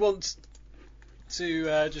 I do want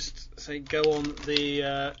to just say go on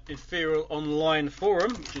the Inferior Online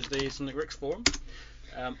forum, which is the Sonic Rex forum.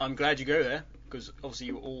 I'm glad you go there, because obviously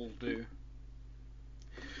you all do.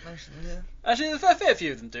 Most of them do. Actually, there's a fair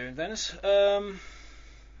few of them do in Venice. Rex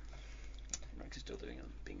is still being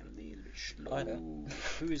a little slow.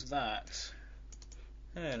 Who is that?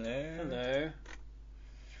 Hello.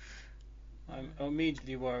 I'm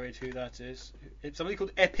immediately worried who that is. It's somebody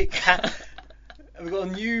called Epic We've got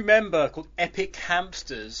a new member called Epic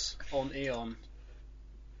Hamsters on Eon.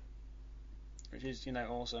 which is,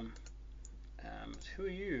 awesome. Who are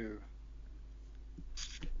you?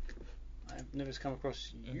 I've never come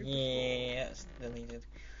across you before. Yeah, it's deleted.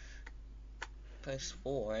 Post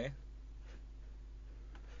 4, eh?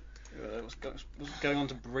 What's going on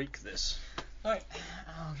to break this? Right,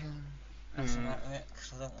 I'll go mess about with it,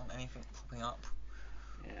 because I don't want anything popping up.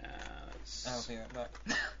 Yeah, I'll be right back.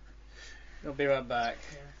 I'll be right back.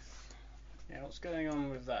 Yeah, what's going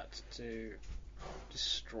on with that to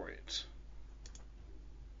destroy it?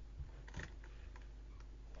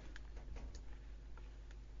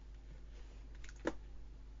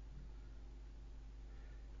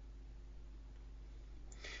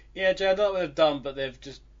 Yeah, Jay, I don't know what they've done, but they've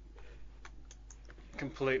just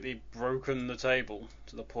completely broken the table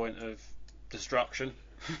to the point of destruction.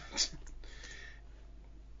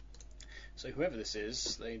 So whoever this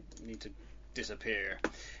is, they need to disappear.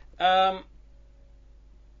 Yeah.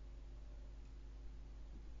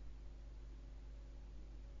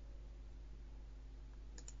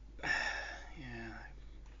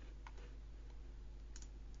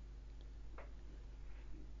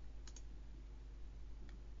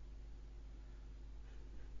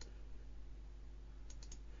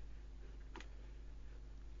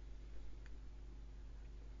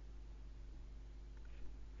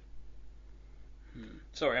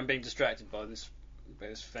 Sorry, I'm being distracted by this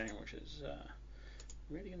thing, which is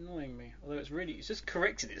really annoying me. Although it's just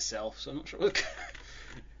corrected itself, so I'm not sure.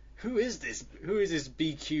 Who is this? Who is this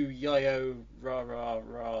BQ Yo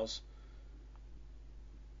Ras?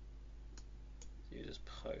 Users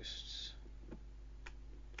posts.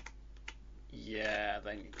 Yeah,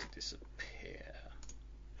 they need to disappear.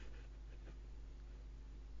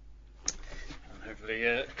 And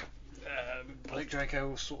hopefully, Blake Draco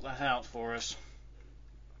will sort that out for us.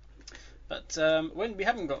 But when we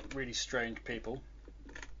haven't got really strange people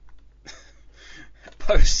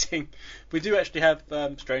posting, we do actually have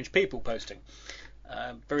strange people posting.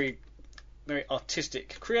 Very, very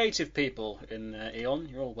artistic, creative people in Eon.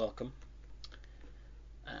 You're all welcome.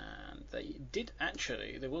 And they did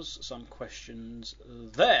actually. There was some questions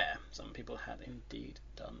there. Some people had indeed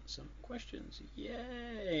done some questions.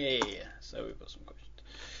 Yay! So we've got some questions.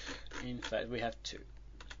 In fact, we have two.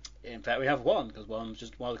 In fact, we have one, because one of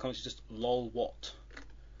the comments is just lol what.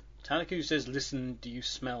 Tanaku says, listen, do you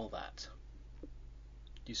smell that? Do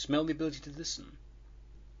you smell the ability to listen?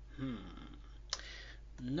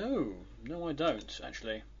 No, I don't,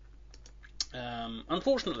 actually.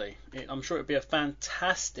 Unfortunately, I'm sure it would be a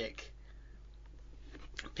fantastic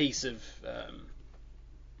piece of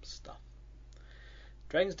stuff.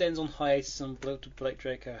 Dragon's Den's on hiatus and Blake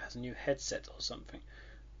Draco has a new headset or something.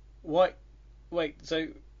 Wait, so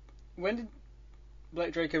when did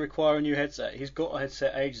Blake Draco require a new headset? He's got a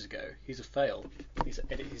headset ages ago. He's a fail. He's to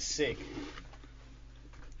edit his SIG.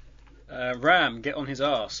 Ram, get on his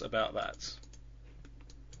arse about that.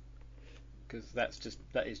 Because that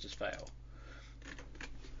is just fail.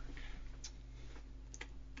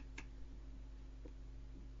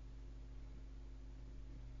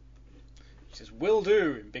 She says, will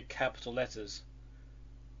do, in big capital letters.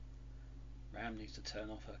 Ram needs to turn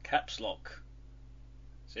off her caps lock.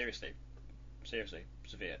 Seriously,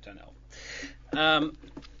 Sophia, turn it off.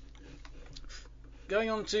 Going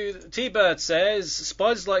on to T-Bird says,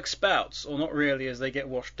 spiders like spouts, or not really as they get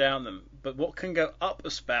washed down them, but what can go up a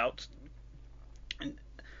spout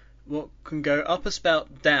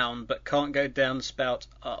down but can't go down the spout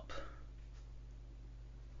up?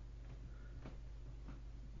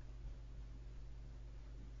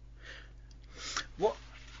 What?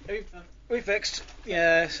 We fixed.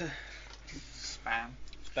 Yeah. Spam.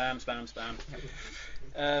 It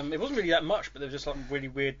wasn't really that much, but there was just like really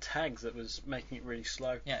weird tags that was making it really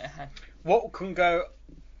slow. Yeah, it had. What can go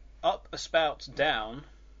up a spout down,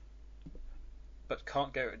 but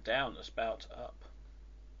can't go down a spout up?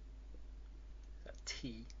 Is that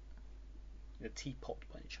tea? A teapot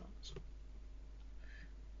by any chance?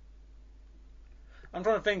 I'm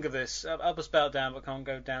trying to think of this. Up a spout down, but can't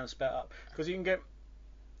go down a spout up. Because you can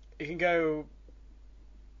go.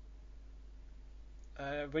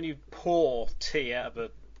 When you pour tea out of a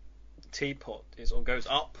teapot, it all goes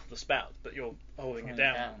up the spout, but you're holding it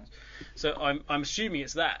down. So I'm assuming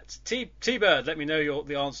it's that. T-Bird, let me know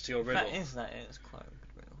the answer to your riddle. It's quite a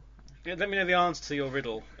good riddle. Yeah, let me know the answer to your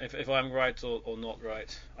riddle, if I'm right or not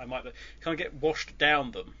right. I might kind of get washed down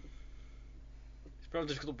them. It's probably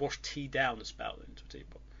difficult to wash tea down the spout into a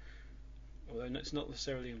teapot. Although it's not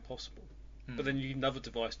necessarily impossible. But then you need another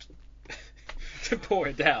device to pour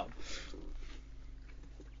it down.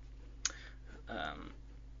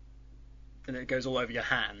 And then it goes all over your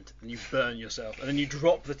hand, and you burn yourself, and then you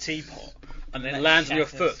drop the teapot, and then it And lands on your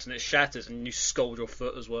shatters. foot and it shatters and you scald your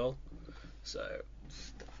foot as well. So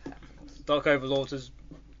Dark Overlord has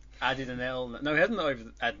added an L. No, he hasn't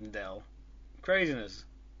added an L. Craziness.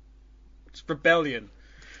 It's rebellion.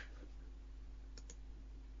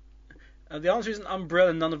 The answer is an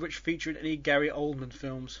umbrella, none of which featured any Gary Oldman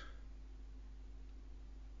films.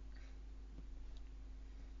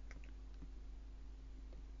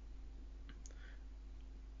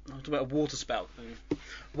 I talked about a water spout.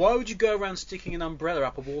 Why would you go around sticking an umbrella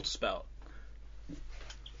up a water spout?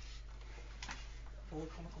 All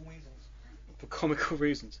comical reasons. For comical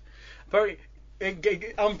reasons. Apparently,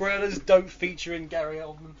 umbrellas don't feature in Gary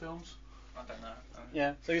Oldman films. I don't know.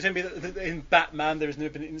 Yeah, so you're telling me that in Batman there has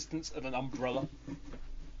never been an instance of an umbrella?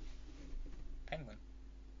 Penguin.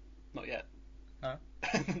 Not yet. No.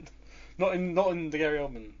 not in the Gary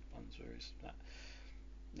Oldman ones. Where is that?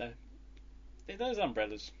 No. There's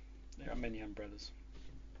umbrellas. There are many umbrellas.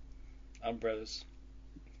 Umbrellas.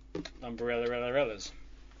 Umbrellas.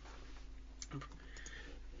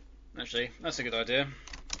 Actually, that's a good idea.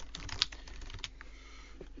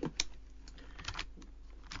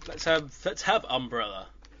 Let's have umbrella.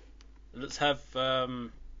 Let's have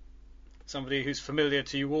somebody who's familiar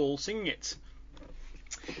to you all singing it.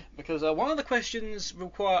 Because one of the questions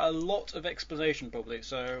require a lot of explanation, probably.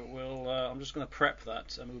 So I'm just going to prep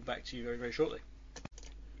that and move back to you very, very shortly.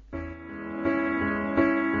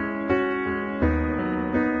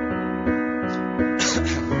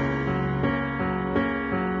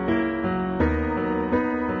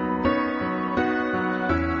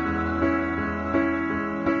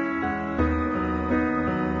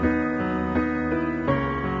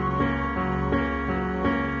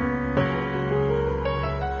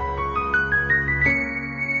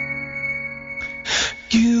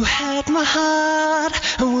 You had my heart,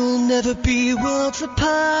 and we'll never be worlds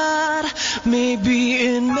apart. Maybe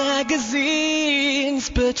in magazines,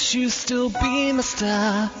 but you still be my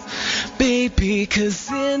star. Baby,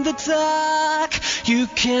 'cause in the dark, you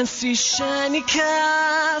can't see shiny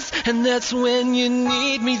cars. And that's when you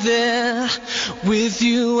need me there. With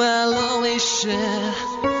you I'll always share.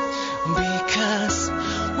 Because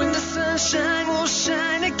when the sunshine will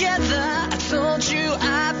shine together, I told you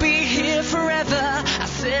I'd be here forever. I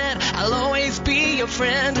said I'll always be your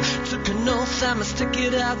friend. Took an oath I must stick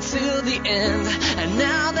it out till the end. And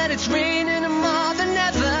now that it's raining more than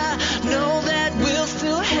ever, know that we'll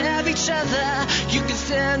still have each other. You can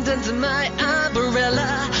stand under my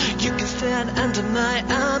umbrella. You can stand under my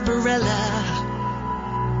umbrella.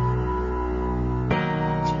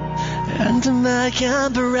 Under my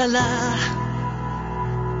umbrella.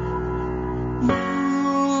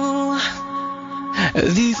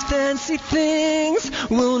 These fancy things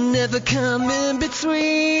will never come in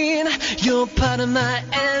between. You're part of my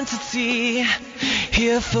entity,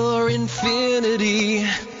 here for infinity.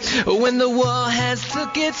 When the war has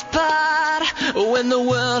took its part, when the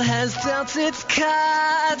world has dealt its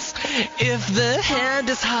cards, if the hand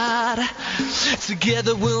is hard,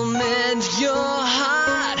 together we'll mend your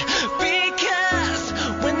heart. Because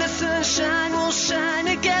when the sunshine will shine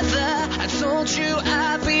together, I told you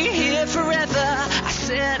I'd be here forever. I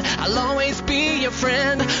said I'll always be your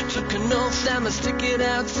friend. Took an oath I must stick it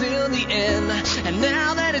out till the end. And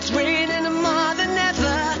now that it's raining more than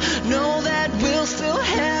ever, know that we'll still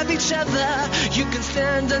have each other. You can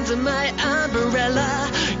stand under my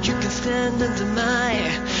umbrella. You can stand under my.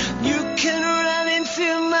 You can run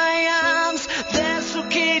into my arms. That's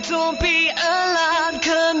okay, don't be alarmed.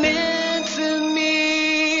 Come into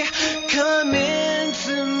me. Come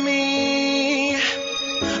into me.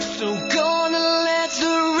 So gonna let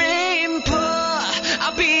the rain pour.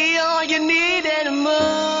 I'll be all you need and more.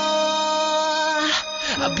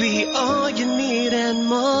 I'll be all you need and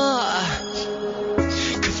more.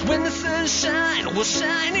 'Cause when the sunshine will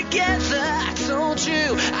shine together, I told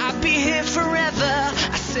you I'd be here forever.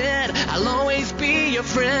 I said I'll always be your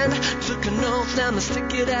friend. Took an oath I must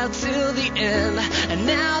stick it out till the end. And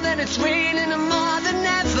now that it's raining more than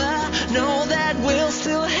ever, know that we'll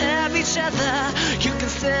still have each other. You can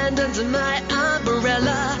stand under my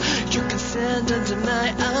umbrella. You can stand under my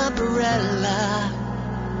umbrella.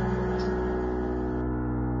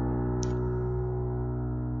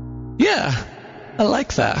 Yeah, I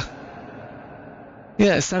like that.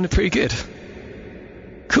 Yeah, it sounded pretty good.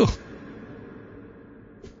 Cool.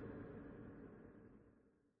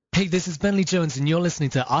 Hey, this is Bentley Jones, and you're listening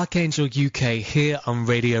to Archangel UK here on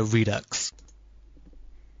Radio Redux.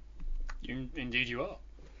 Indeed you are.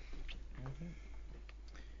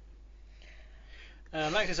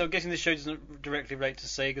 Maxis, I'm guessing this show doesn't directly relate to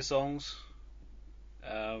Sega songs.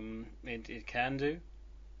 It can do.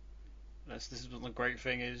 This is what the great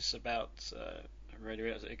thing is about Radio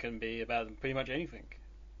Edit. It can be about pretty much anything,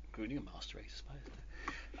 including a Master Race, I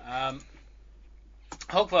suppose.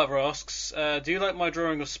 Hogfather asks, do you like my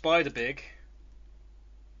drawing of Spider-Big?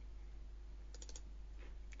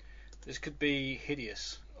 This could be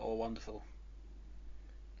hideous or wonderful.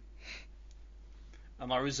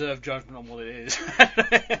 And I reserve judgment on what it is.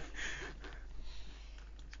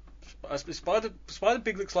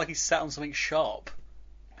 Spider-Big looks like he's sat on something sharp,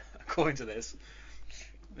 according to this.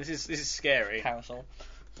 This is scary. Parasol.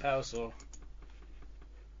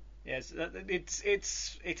 Yes, it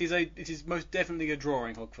is most definitely a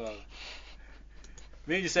drawing, Hogfather.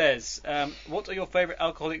 Reader says, what are your favourite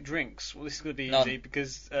alcoholic drinks? Well, this is going to be None. easy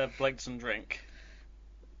because Blake doesn't drink.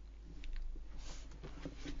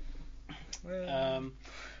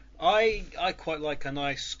 I quite like a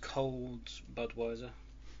nice cold Budweiser.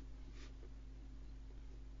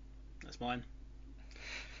 That's mine.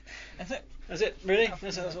 That's it, really.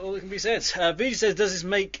 That's all that can be said. Vijay says, does this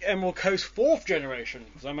make Emerald Coast 4th generation?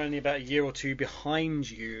 Because I'm only about a year or two behind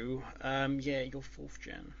you. Yeah, you're 4th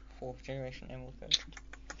gen. 4th generation Emerald Coast.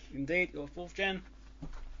 Indeed, you're 4th gen.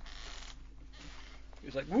 He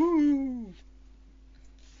was like, woo!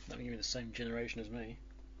 Not even the same generation as me.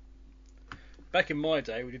 Back in my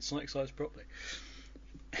day, we did Sonic Size properly.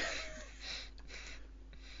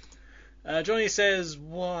 Johnny says,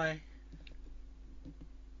 why?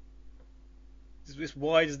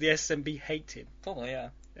 Why does the SMB hate him? Probably, yeah.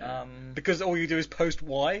 Because all you do is post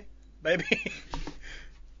why, maybe.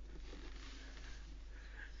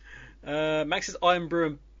 Max says Iron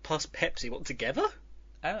Brew plus Pepsi. What, together?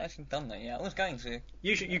 I haven't actually done that yet. I was going to.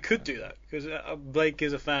 You could do that because Blake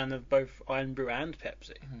is a fan of both Iron Brew and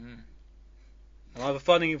Pepsi. Mm-hmm. And I have a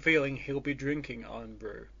funny feeling he'll be drinking Iron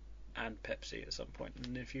Brew and Pepsi at some point in the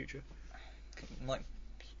near future. It might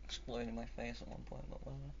explode in my face at one point, but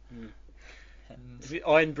whatever. The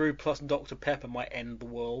Iron Brew plus Dr. Pepper might end the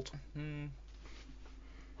world.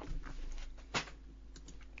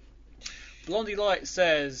 Blondie Light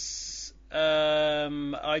says,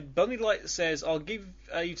 Blondie Light says, I'll give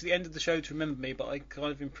you to the end of the show to remember me, but I'm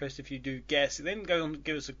kind of impressed if you do guess. It then goes on to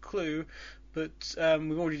give us a clue, but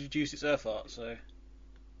we've already deduced it's Earth Art, so.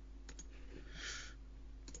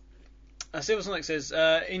 Silver Sonic says,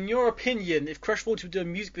 in your opinion, if Crush 40 would do a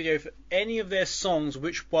music video for any of their songs,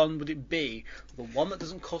 which one would it be? The one that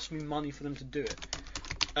doesn't cost me money for them to do it.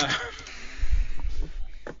 I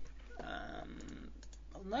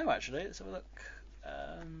don't know, actually. Let's have a look.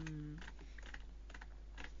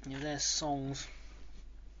 Their songs.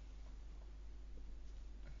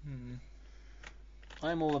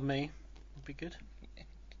 I'm All of Me would be good.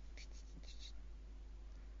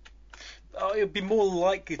 Oh, it would be more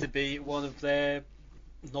likely to be one of their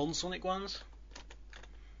non-Sonic ones.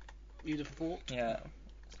 You'd have thought. Yeah,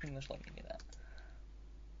 it's pretty much likely to be that.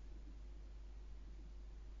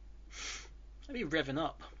 Maybe Revving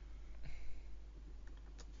Up.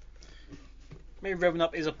 Maybe Revving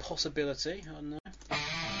Up is a possibility. I don't know.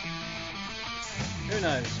 Who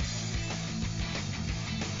knows?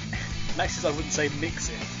 Max says I wouldn't say mix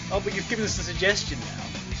it. Oh, but you've given us a suggestion now.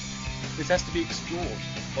 This has to be explored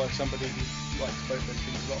by somebody who likes both those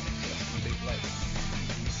things a lot. So that's going to be late.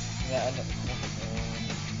 Yeah, I don't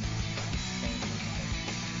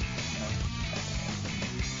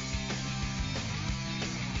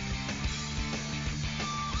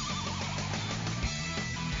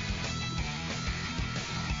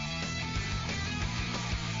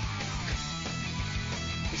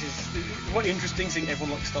This is quite interesting seeing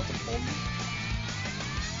everyone like start to bond.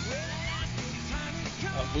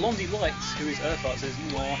 Blondie Lights, who is Earth Art, says,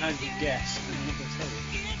 well, how did you guess? And I'm not going to tell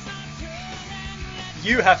you.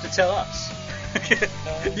 You have to tell us.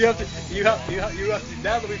 you have to,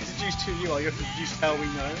 now that we've introduced who you are, you have to introduce how we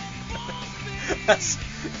know. That's,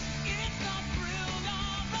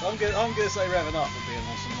 I'm going to say Revving Up would be an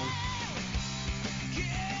awesome one.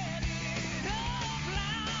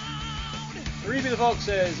 Ruby the Fox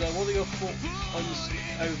says, what are your thoughts on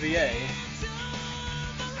OVA?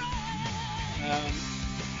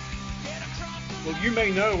 Well, you may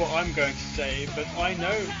know what I'm going to say, but I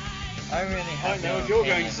know what you're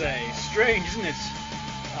going to say. Strange, isn't it?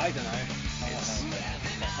 I don't know.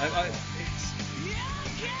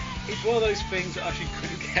 It's one of those things that I actually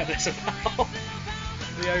couldn't care less about.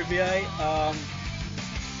 The OVA.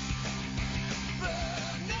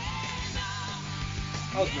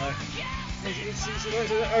 I don't know. It's its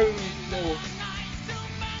own little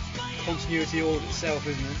continuity all of itself,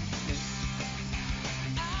 isn't it?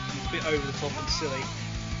 It's a bit over the top and silly.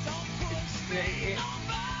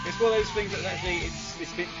 It's one of those things that actually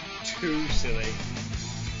it's a bit too silly.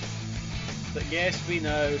 that yes, we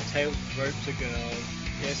know Tails ropes a girl.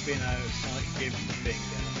 Yes, we know Sonic gives the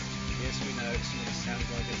finger. Yes, we know Sonic sounds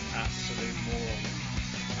like an absolute moron.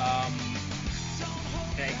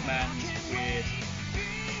 Eggman's weird.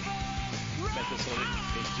 Metasonic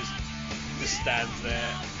is just stands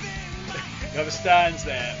there. He either stands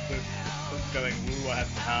there with going, "Woo, I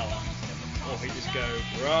have power," or he just goes,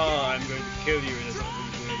 "Rah, I'm going to kill you" in a sort of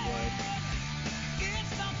really weird way.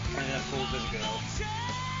 And then falls as a girl.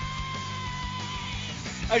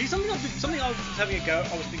 Actually, something I was having a go.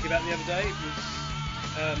 I was thinking about the other day was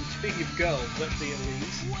speaking of girls. Let's see,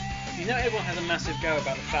 Elise. You know, everyone has a massive go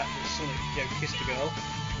about the fact that Sonic, kissed a girl.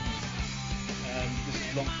 This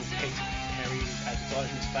is long before Katy Perry was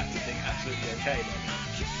advertising this fact of being absolutely okay.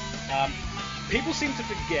 But, people seem to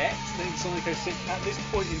forget that in Sonic 06, at this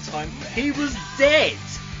point in time, he was dead.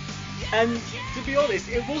 And to be honest,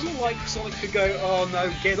 it wasn't like Sonic could go, "Oh no,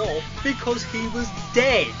 get off," because he was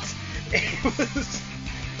dead.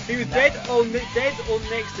 He was dead or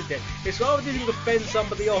next to dead. It's rather difficult to fend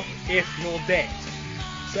somebody off if you're dead.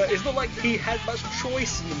 So it's not like he had much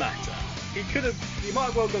choice in the matter. He might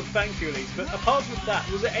have well gone "Thank you, Elise," but apart from that,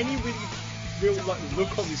 was there any really real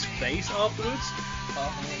look on his face afterwards?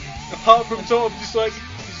 Apart from sort of just like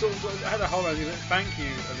he sort of had a whole and he went, "Thank you,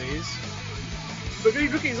 Elise." But when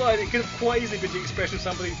you look at his eyes, it could have quite easily been the expression of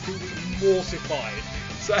somebody who was mortified.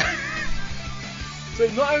 So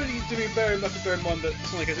not only do we bear in mind that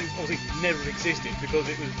Sonic obviously never existed because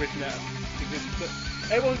it was written out, but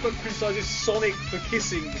everyone's got criticised Sonic for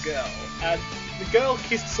kissing the girl, and the girl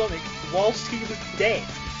kissed Sonic whilst he was dead.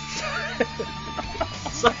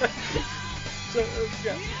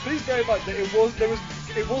 Yeah, please bear in mind that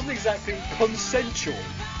it wasn't exactly consensual.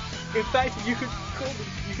 In fact, you could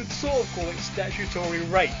sort of call it statutory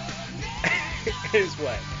rape in its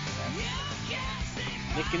way.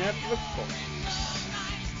 Looking at the box.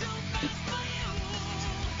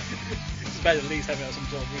 It's about at least having some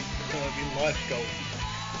sort of life goal.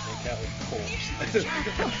 Take out a corpse.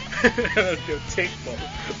 Do a tick box.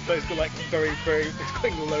 But it's got like it's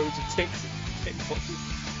got loads of ticks and tick boxes.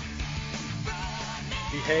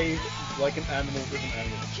 Behave like an animal with an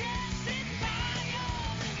animal.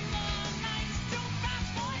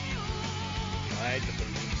 Ride the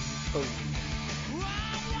balloon.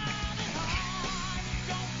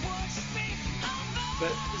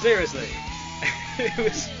 But seriously, it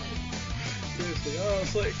was seriously.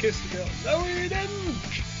 Sonic kissed the girl. No, he didn't.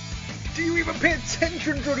 Do you even pay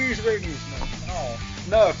attention to these things?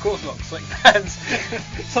 No, of course not. Sonic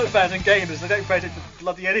fans and gamers, they don't pay attention to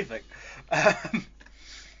bloody anything.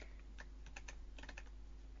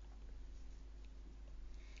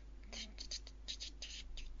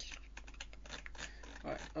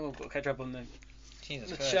 Right, I've got to catch up on the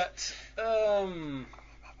chat.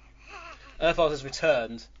 Earthart has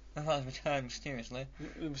returned. Earthart has returned mysteriously.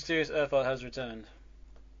 The mysterious Earthart has returned.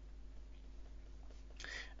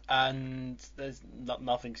 And there's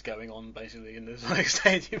nothing's going on basically in the Sonic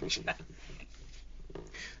Stadium chat.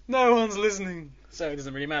 No one's listening. So it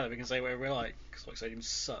doesn't really matter, we can say whatever we like. Sonic Stadium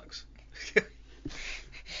sucks.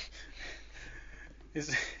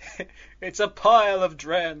 It's a pile of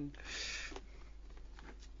dren.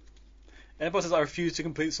 And everyone says I refuse to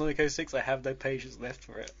complete Sonic 06, I have no patience left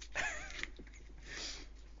for it.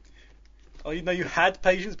 Oh, you know you had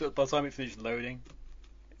patience, but by the time it finished loading,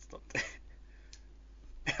 it stopped.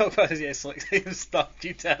 Yeah, Sonic Stadium stuffed,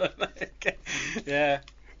 you tell him. Okay. Yeah.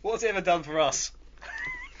 What's it ever done for us?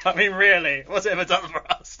 I mean, really, what's it ever done for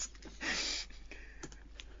us?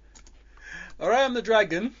 I am the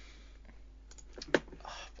dragon.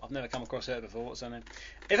 I've never come across her before. What's her name?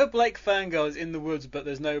 If a Blake fangirl is in the woods but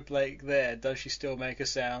there's no Blake there, does she still make a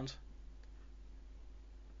sound?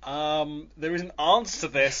 There is an answer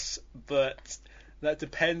to this, but that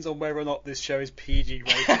depends on whether or not this show is PG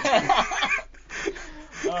rated.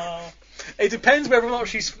 It depends whether or not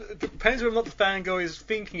the fangirl is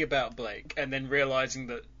thinking about Blake and then realising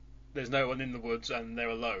that there's no one in the woods and they're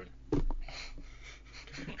alone.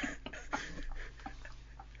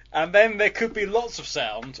 And then there could be lots of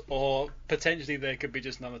sound, or potentially there could be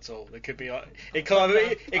just none at all. There could be it could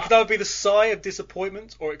either be the sigh of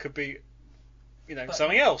disappointment, or it could be,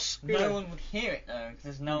 something else. No one would hear it though, because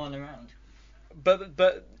there's no one around. But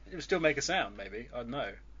it would still make a sound, maybe. I don't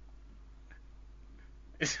know.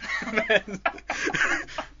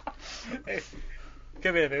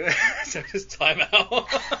 Come here, baby. So just time out.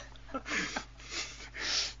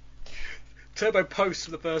 Turbo posts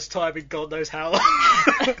for the first time in God knows how long.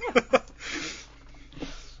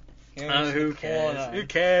 Who cares? Who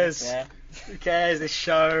cares? Yeah. Who cares? This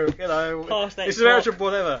show, Past 8 it's American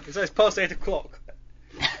whatever. It's past 8 o'clock.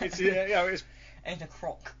 It's it's 8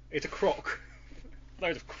 o'clock. It's a croc.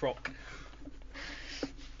 Load of croc.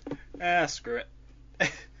 Screw it.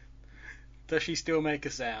 Does she still make a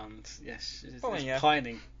sound? Yes, it's yeah.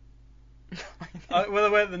 pining.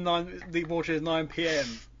 Well, the water is 9 p.m,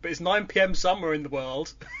 but it's 9 p.m. somewhere in the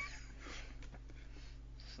world.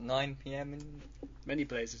 It's 9 p.m. in... Many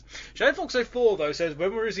places. Shadow Fox 04 though says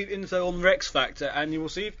when we receive info on Rex Factor, and you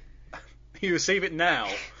receive it now.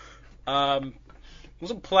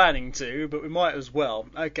 Wasn't planning to, but we might as well.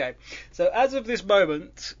 Okay, so as of this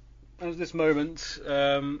moment, from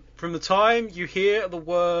the time you hear the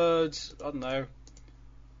words, I don't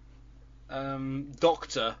know,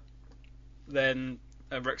 Doctor, then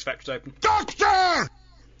Rex Factor's open. Doctor!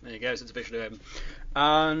 There you go, so it's officially open.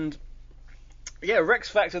 And yeah, Rex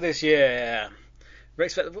Factor this year.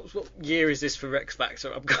 Rex Factor. What year is this for Rex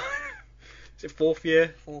Factor? Is it fourth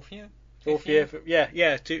year? Fourth year.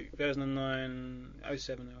 2009,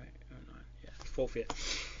 07, 08, 09, yeah, fourth year.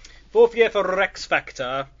 Fourth year for Rex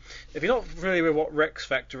Factor. If you're not familiar with what Rex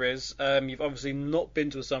Factor is, you've obviously not been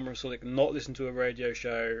to a Summer of Sonic, not listened to a radio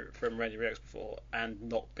show from Radio Rex before, and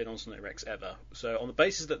not been on Sonic Rex ever. So on the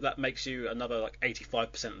basis that makes you another like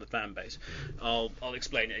 85% of the fan base, I'll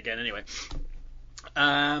explain it again anyway.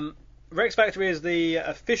 Rex Factor is the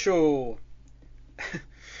official...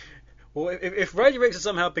 Well, if Radio Rex has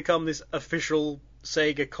somehow become this official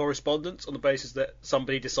Sega correspondence on the basis that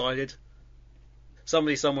somebody somewhere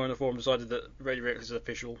in the forum decided that Radio Rex is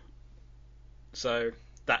official, so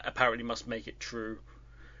that apparently must make it true,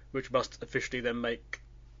 which must officially then make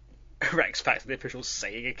Rex Factor the official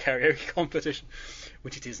Sega karaoke competition,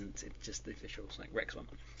 which it isn't. It's just the official Sonic Rex one.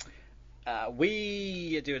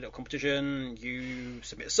 We do a little competition. You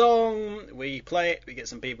submit a song, we play it, we get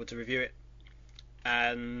some people to review it.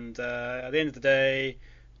 And at the end of the day,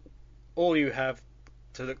 all you have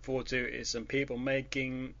to look forward to is some people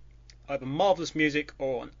making either marvellous music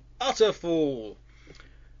or an utter fool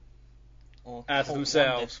out of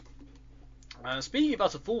themselves. Speaking of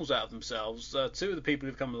utter fools out of themselves, two of the people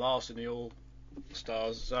who've come last in the All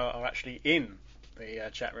Stars are actually in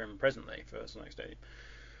the chat room presently for Sonic Stadium.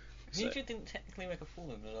 Future didn't technically make a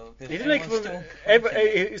fool of him though. He didn't make a fool of him.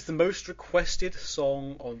 It's the most requested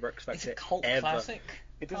song on Rex Factor It's a cult ever. classic.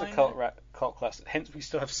 It is a cult classic. Hence, we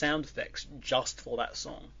still have sound effects just for that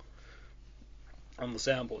song on the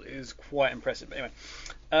soundboard. It is quite impressive. But anyway,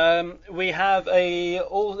 we have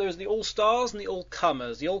there's the All Stars and the All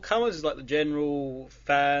Comers. The All Comers is like the general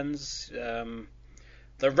fans, the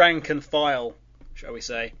rank and file, shall we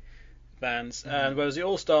say, fans. And whereas the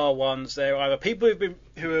All Star ones, they're either people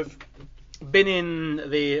who have been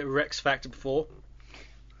in the Rex Factor before,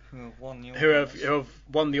 Who have won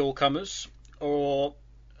the All Comers, or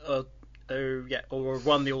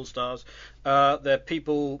won the All Stars. They're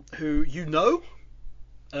people who you know.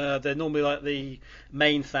 They're normally like the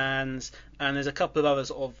main fans, and there's a couple of other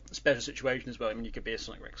sort of special situations as well. I mean, you could be a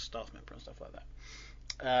Sonic Rex staff member and stuff like that.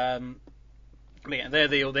 But yeah, they're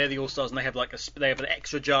the All Stars, and they have they have an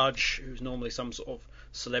extra judge who's normally some sort of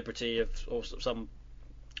celebrity or some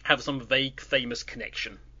vague famous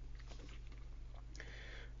connection.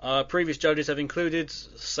 Previous judges have included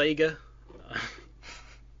Sega,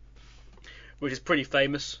 which is pretty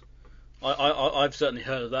famous. I've certainly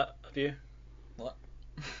heard of that. Have you? What?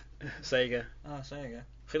 Sega. Oh, Sega. I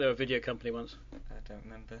think they were a video company once. I don't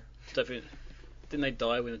remember. Didn't they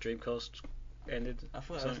die when the Dreamcast ended? I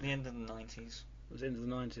thought it was the end of the 90s. It was the end of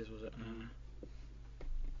the 90s, was it?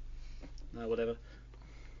 No, whatever.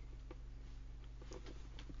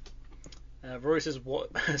 Rory says, what,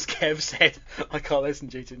 as Kev said, I can't listen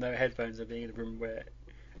due to no headphones and being in a room where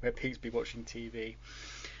Pete's be watching TV.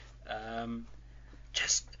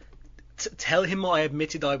 Just tell him I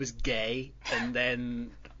admitted I was gay, and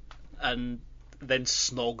then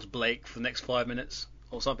snogs Blake for the next 5 minutes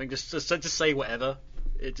or something. Just say whatever.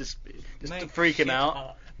 Just to freak him out.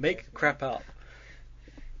 Up. Make crap up.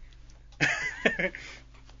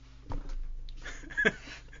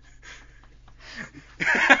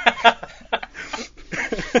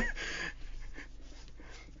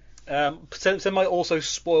 Semi also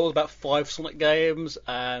spoiled about 5 Sonic games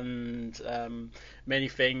and many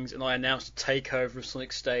things, and I announced a takeover of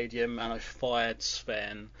Sonic Stadium, and I fired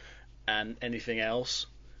Sven and anything else.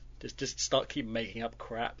 Just keep making up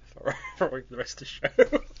crap for the rest of the show.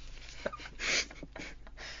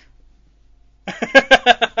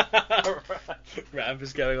 Ram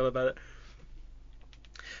is going on about it.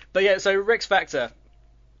 But yeah, so Rex Factor.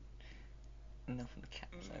 Enough of the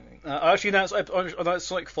cats, I think. I actually announced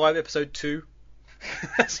Sonic 5 Episode 2.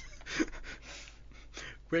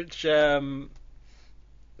 Which, and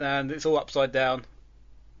it's all upside down.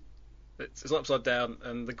 It's upside down,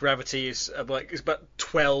 and the gravity is it's about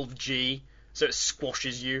 12 g, so it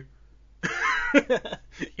squashes you.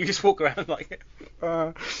 You just walk around like,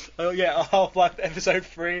 oh yeah, Half-Life Episode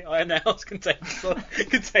 3 I announced contains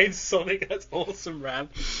Sonic. That's awesome, Ram.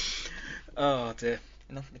 Oh dear.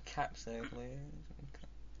 Enough of the caps there, please.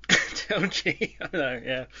 12g, I know,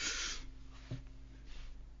 yeah.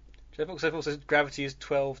 Jeff says gravity is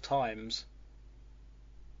 12 times.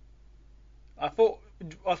 I thought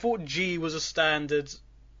G was a standard,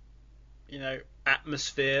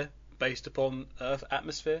 atmosphere based upon Earth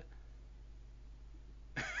atmosphere.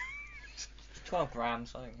 12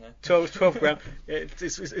 grams, I think. Yeah. 12 grams.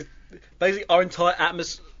 It's basically our entire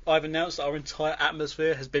atmosphere. I've announced that our entire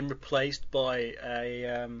atmosphere has been replaced by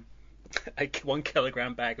a 1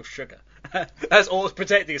 kilogram bag of sugar. That's all that's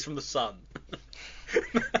protecting us from the sun.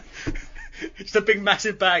 Just a big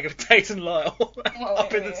massive bag of Tate and Lyle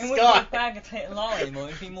up in the sky. It wouldn't be a bag of Tate and Lyle anymore,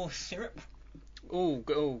 it'd be more syrup.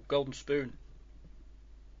 Ooh, golden spoon.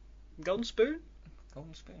 Golden spoon?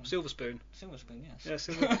 Golden spoon. Silver spoon. Silver spoon, yes. Yeah,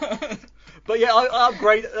 silver. But yeah, I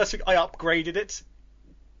upgraded it.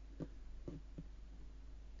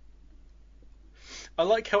 I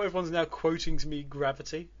like how everyone's now quoting to me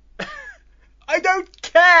Gravity. I don't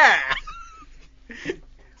care!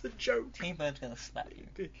 It's a joke. T-Bird's gonna slap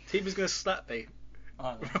you. T-Bird's gonna slap me.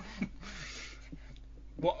 I don't know.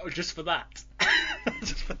 What? Just for that?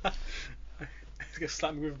 Just for that? He's gonna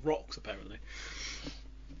slap me with rocks, apparently.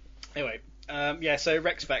 Anyway, so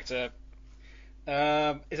Rex Factor.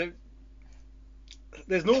 There's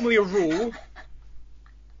normally a rule.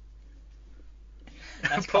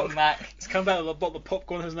 That's come back. It's come back. The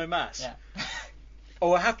popcorn has no mass. Yeah.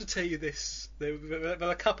 Oh, I have to tell you this. There are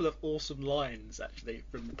a couple of awesome lines actually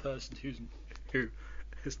from the person who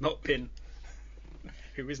has not been,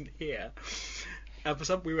 who isn't here. And for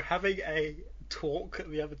some, we were having a talk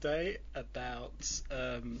the other day about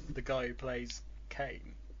the guy who plays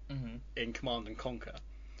Kane in Command and Conquer.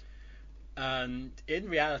 And in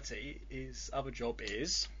reality, his other job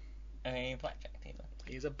is a blackjack dealer.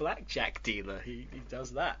 He's a blackjack dealer. He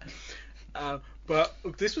does that. But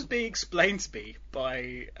this was being explained to me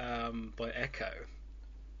by Echo,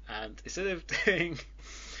 and instead of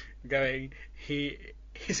going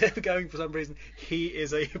for some reason, he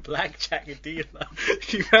is a blackjack dealer.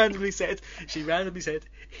 She randomly said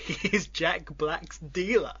he is Jack Black's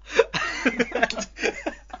dealer.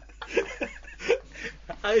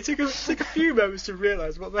 And it took a few moments to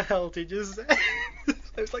realise what the hell he just said.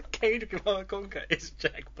 It was like Kane of Command and Conquer is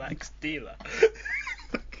Jack Black's dealer.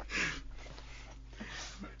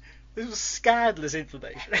 This was scandalous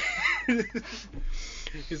information.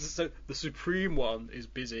 So the Supreme One is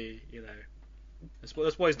busy, That's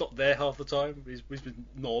why he's not there half the time. He's been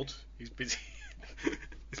nod. He's busy.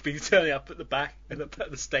 He's been turning up at the back at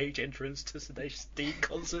the stage entrance to Tenacious D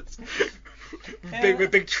concerts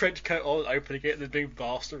with big trench coat on, opening it, and there's big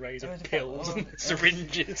vast arrays of pills and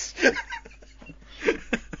syringes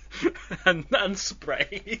and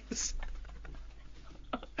sprays.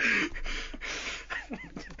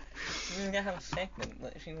 We were going to have a segment,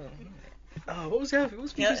 but she wasn't here. Oh, what was that? What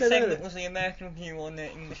was That segment was the American view on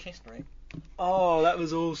English history. Oh, that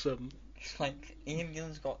was awesome. It's like,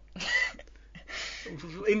 Indians got...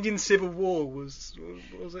 Indian Civil War was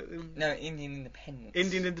it? No, Indian Independence.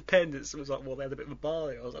 Indian Independence was like, well, they had a bit of a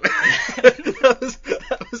barley or something.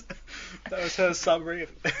 that was her summary.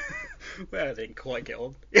 Well, I didn't quite get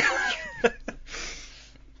on. And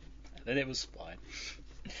then it was fine.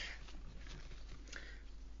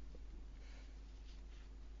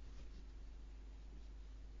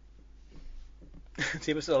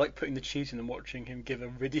 See, I like putting the cheating and watching him give a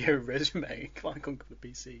video resume. Come on, Conquer the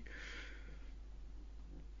PC.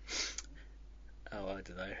 Oh, I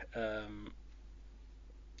don't know.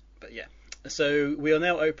 But yeah. So we are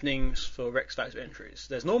now opening for Rex Factor entries.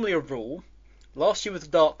 There's normally a rule. Last year was the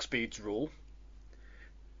Dark Speeds rule.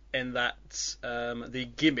 In that the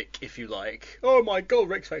gimmick, if you like, oh my god,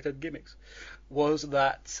 Rex Factor had gimmicks, was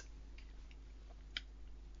that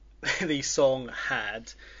the song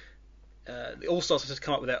had the All Stars had to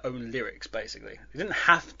come up with their own lyrics, basically. They didn't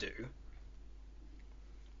have to,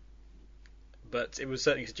 but it was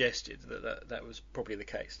certainly suggested that was probably the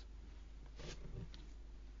case.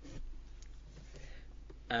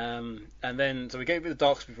 And then, so we gave it the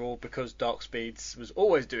Dark Speed rule because Dark Speeds was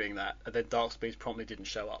always doing that, and then Dark Speeds promptly didn't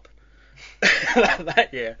show up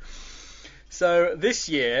that year. So this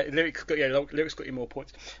year, lyrics got you more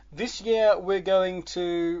points. This year we're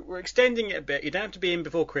extending it a bit. You don't have to be in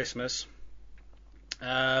before Christmas,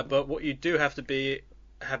 but what you do have to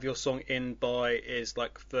have your song in by is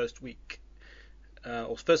like first week,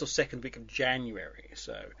 or first or second week of January.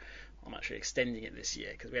 So I'm actually extending it this year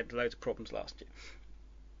because we had loads of problems last year.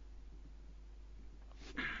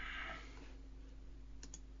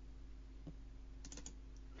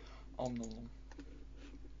 Oh no.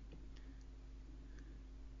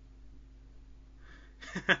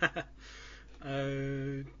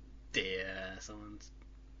 Oh dear, someone's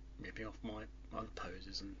ripping off my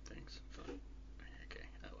poses and things. Fine. Okay,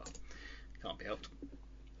 oh well. Can't be helped.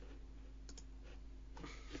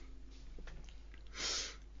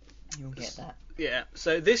 You'll get that. Yeah,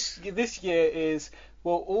 so this year is,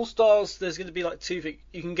 well, All Stars, there's going to be like two things.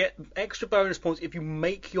 You can get extra bonus points if you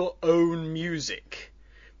make your own music.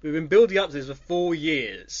 We've been building up to this for 4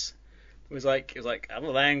 years. It was like other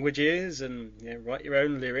languages and write your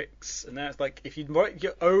own lyrics, and now it's like if you write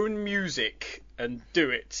your own music and do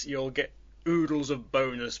it, you'll get oodles of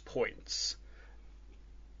bonus points.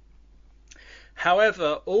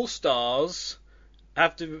 However, All Stars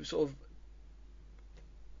have to sort of.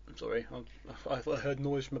 I'm sorry, I thought I heard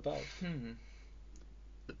noise from above.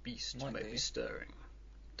 The beast may be stirring.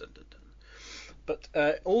 Dun, dun, dun.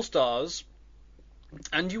 But All Stars,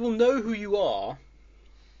 and you will know who you are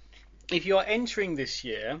if you are entering this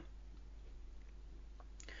year.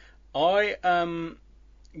 I am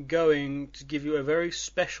going to give you a very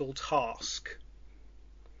special task.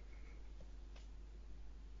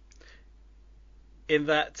 In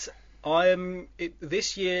that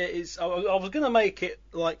this year is. I was going to make it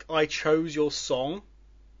like I chose your song,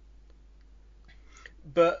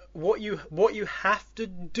 but what you have to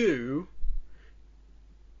do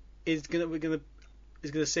is we're gonna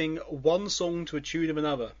sing one song to a tune of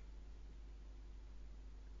another.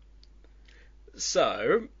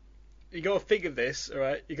 So you got to think of this, all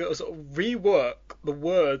right? You got to sort of rework the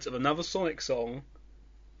words of another Sonic song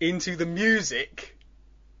into the music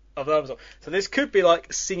of another song. So this could be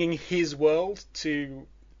like singing His World to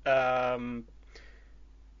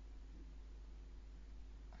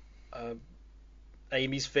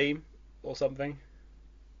Amy's theme or something.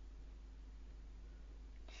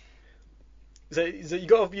 So you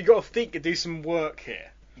got to think and do some work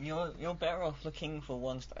here. You're better off looking for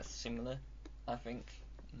ones that are similar, I think.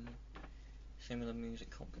 Similar music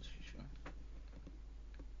composition.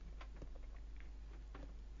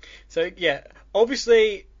 So yeah,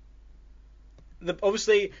 obviously,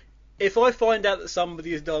 if I find out that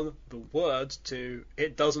somebody has done the words to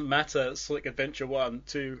It Doesn't Matter Sonic Adventure 1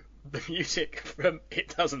 to the music from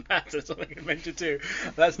It Doesn't Matter Sonic Adventure 2,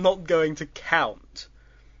 that's not going to count.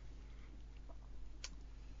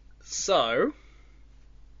 So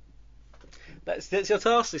that's your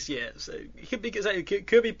task this year. So it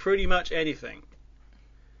could be pretty much anything.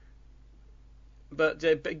 But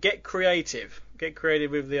get creative. Get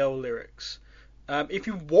creative with the old lyrics. If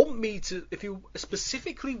you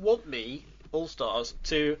specifically want me, All Stars,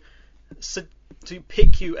 to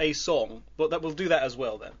pick you a song, but that we'll do that as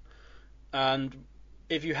well then. And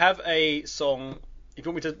if you have a song, if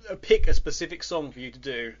you want me to pick a specific song for you to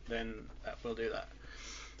do, then we'll do that.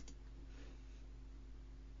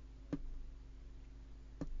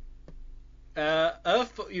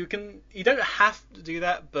 Earth, you don't have to do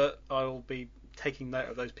that, but I will be taking note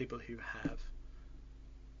of those people who have.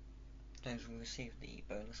 Those will receive the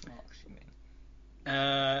bonus marks, you mean?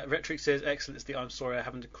 Retric says, excellent. I'm sorry, I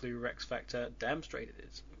haven't a clue. Rex Factor, damn straight it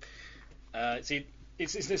is. See,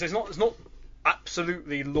 it's not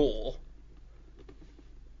absolutely law.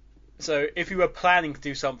 So if you were planning to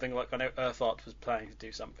do something, like I know Earth Art was planning to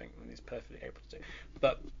do something, and he's perfectly able to do.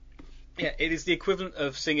 But yeah, it is the equivalent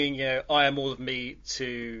of singing, I Am All of Me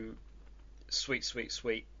to Sweet, Sweet,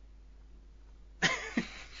 Sweet.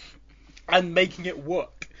 And making it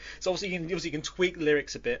work. So obviously you can tweak the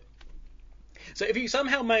lyrics a bit. So if you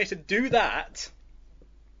somehow manage to do that,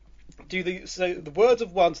 the words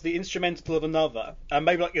of one to the instrumental of another, and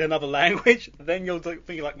maybe like in another language, then you're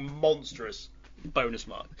thinking like monstrous bonus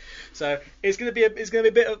mark. So it's going to be a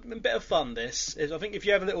bit of fun. This I think if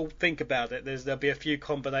you have a little think about it, there'll be a few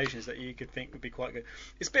combinations that you could think would be quite good.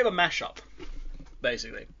 It's a bit of a mashup,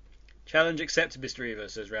 basically. Challenge accepted, Mr. Eva,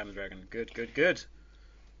 says Ram the Dragon. Good.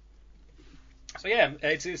 So yeah,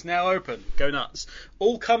 it's now open. Go nuts.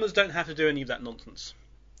 All comers don't have to do any of that nonsense.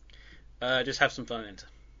 Just have some fun. Enter.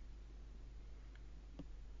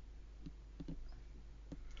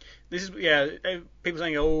 This is people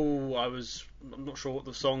saying, I'm not sure what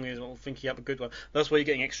the song is, or thinking up a good one. That's why you're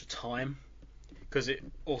getting extra time, because it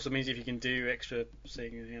also means if you can do extra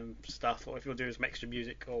singing and stuff, or if you'll do some extra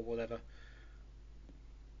music or whatever.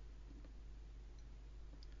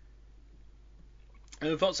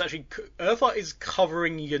 And Earthart is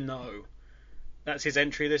covering That's his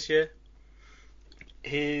entry this year.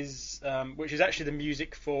 his which is actually the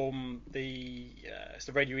music from it's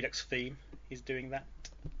the Radio Redux theme. He's doing that.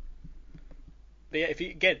 But yeah, if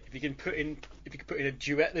you can put in a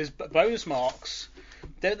duet, there's bonus marks.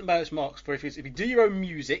 There are the bonus marks for if you do your own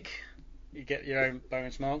music, you get your own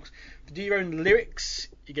bonus marks. If you do your own lyrics,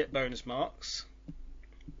 you get bonus marks.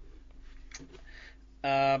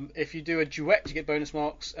 If you do a duet, you get bonus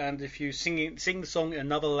marks, and if you sing the song in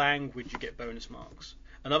another language, you get bonus marks.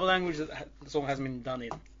 Another language that the song hasn't been done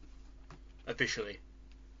in officially.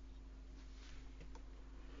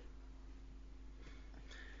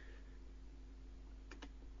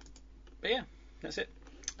 But yeah, that's it.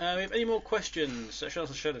 We have any more questions? I should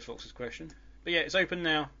also Shadow Fox's question. But yeah, it's open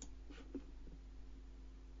now.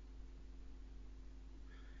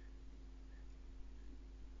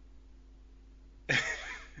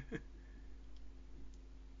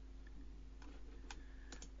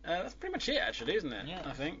 That's pretty much it, actually, isn't it? Yeah.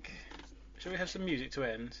 I think. Shall we have some music to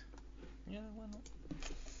end? Yeah, why not?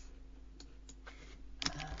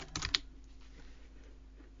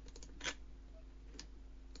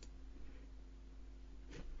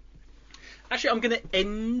 Actually, I'm going to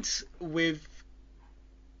end with.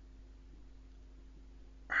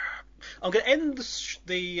 I'm going to end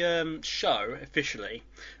the show officially.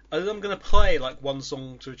 And then I'm going to play like one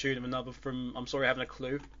song to a tune of another from I'm Sorry I Haven't a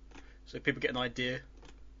Clue, so people get an idea.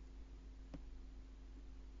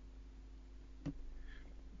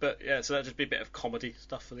 But yeah, so that'll just be a bit of comedy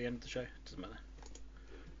stuff for the end of the show. Doesn't matter.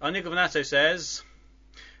 Nico Vanato says,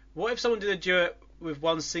 what if someone did a duet with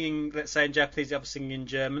one singing, let's say in Japanese, the other singing in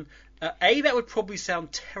German? That would probably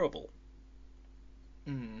sound terrible.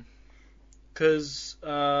 Because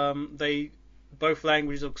they both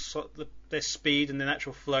languages are their speed and their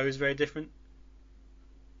natural flow is very different.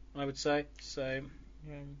 I would say so.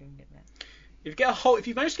 Yeah, you can get that. If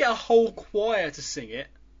you manage to get a whole choir to sing it,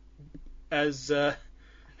 as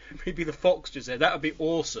maybe the Fox just said, that would be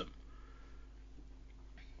awesome.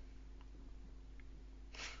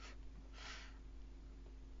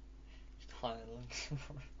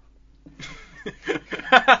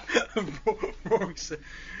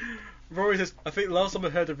 Rory says, I think the last time I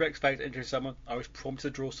heard of Rex Factor entering someone, I was prompted to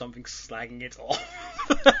draw something slagging it off.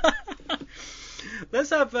 Let's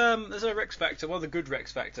have Rex Factor, one of the good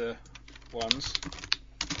Rex Factor ones.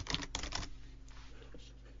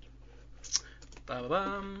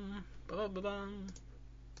 Ba-ba-bum, ba-ba-ba-bum.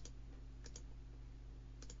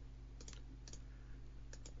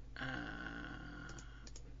 I'm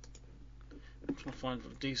trying to find a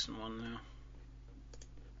decent one now.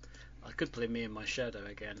 I could play Me and My Shadow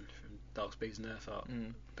again from Dark Speeds and Earthheart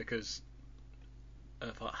because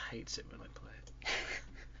Earthheart hates it when I play it.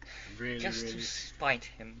 Really, Just really. to spite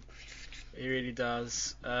him. He really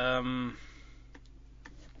does. I'm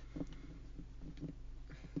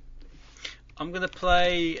going to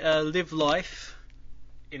play Live Life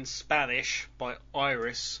in Spanish by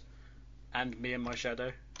Iris and Me and My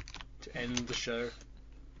Shadow to end the show.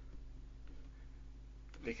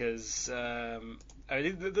 Because the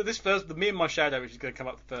Me and My Shadow, which is going to come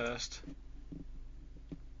up first,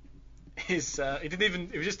 is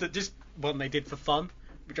it was just one they did for fun,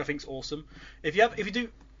 which I think is awesome. If you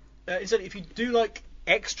do like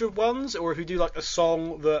extra ones, or if you do like a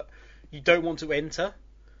song that you don't want to enter,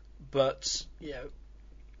 but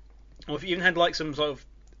or if you even had like some sort of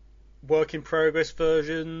work in progress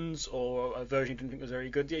versions or a version you didn't think was very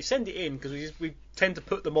good, send it in, because we tend to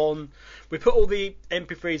put them on. We put all the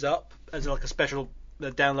MP3s up as like a special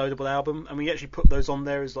downloadable album, and we actually put those on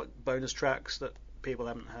there as like bonus tracks that people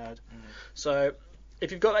haven't heard. So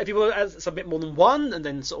if you want to add something more than one, and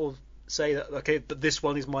then sort of say that okay, but this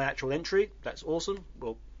one is my actual entry, that's awesome.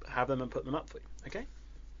 We'll have them and put them up for you. Okay.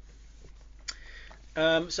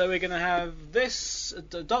 So we're going to have this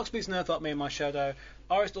Dark Speeds and Earthheart, Me and My Shadow,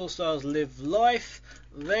 Iris All Stars, Live Life.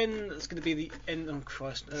 Then it's going to be the end. Oh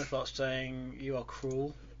Christ, Earthheart saying you are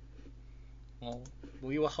cruel. Well,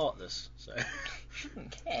 you are heartless, so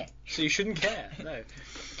Shouldn't care. So you shouldn't care. No.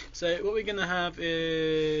 So what we're going to have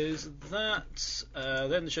is that.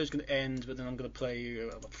 Then the show's going to end, but then I'm going to play you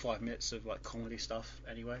about 5 minutes of like comedy stuff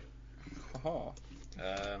anyway. Which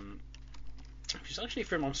is actually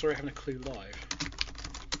from I'm Sorry I Haven't a Clue live.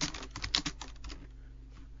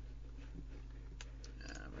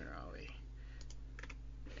 Where are we?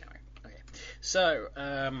 Okay. So,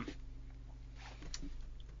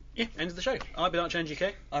 end of the show. I've been Archangel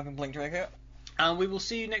UK. I've been Blink Draco. And we will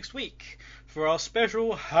see you next week for our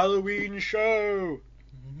special Halloween show.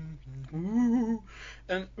 Ooh.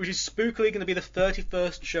 And which is spookily going to be the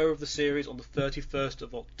 31st show of the series on the 31st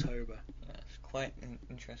of October. That's quite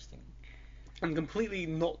interesting. And completely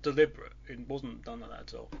not deliberate. It wasn't done like that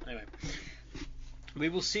at all. Anyway. We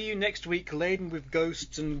will see you next week, laden with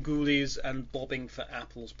ghosts and ghoulies and bobbing for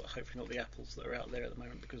apples, but hopefully not the apples that are out there at the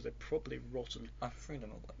moment because they're probably rotten. I threw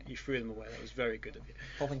them away. You threw them away. That was very good of you.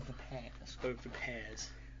 Bobbing for pears. Bobbing for pears.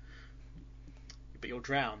 But you'll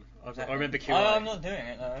drown. I Exactly. remember Kirai. I'm not doing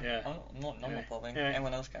it, no. Yeah. I'm not bobbing. Yeah.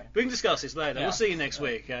 Everyone else can. We can discuss this later. Yeah. We'll see you next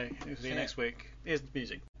week. Okay? We'll see you See next week. Here's the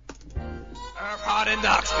music. Pardon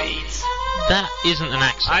Dark Speeds. That isn't an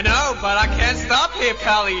accent. I know, but I can't stop here,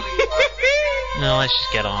 Pally. No, let's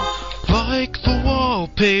just get on. Like the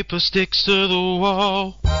wallpaper sticks to the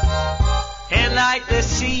wall. And like the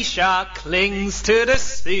sea shark clings to the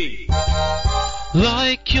sea.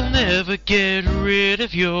 Like you'll never get rid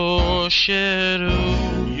of your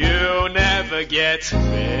shadow. You'll never get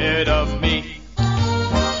rid of me.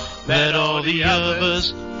 Let all the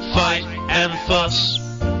others fight and fuss.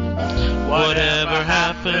 Whatever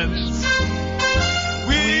happens,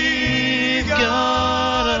 we've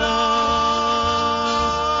got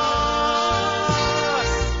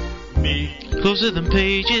us. Me. Closer than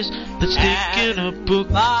pages that stick in a book.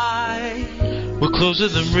 Lie. We're closer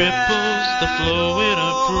than ripples that flow in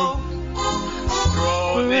a brook.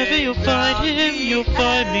 Wherever you'll find him, you'll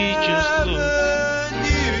find me, just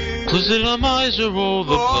look. Closer than miser, all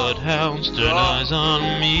the bloodhounds turn eyes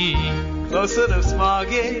on me. Closer than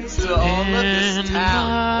Smoggies to all of this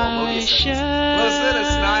town. Closer than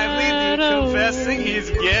Snively confessing he's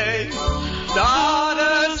gay. Not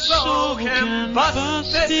a soul can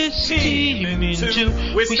bust this team in two.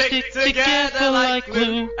 We stick together like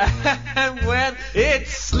glue. And when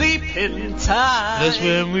it's sleeping time, That's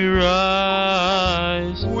when we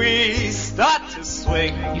rise. we start to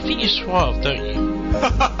swing. You think you're suave, don't you?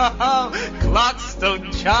 Clocks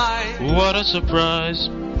don't chime. What a surprise.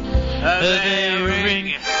 They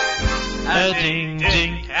ring. A ding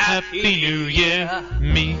ding. Happy New Year.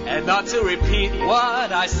 Me. And not to repeat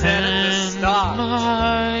what I said at the And start.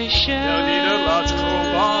 my Don't need a large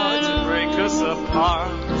crowbar to break us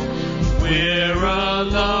apart. We're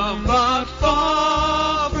alone but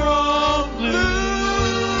far from blue.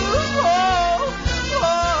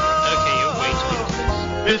 Okay, you're way too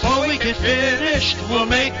good. Before we get finished, we'll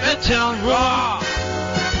make the town roar.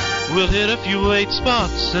 We'll hit a few late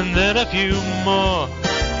spots and then a few more.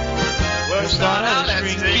 We'll start out at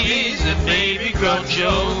Stinkies and maybe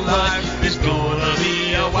Groucho. Life is gonna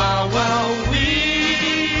be a wild, wild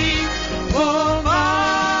week for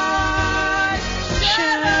my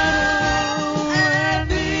shadow and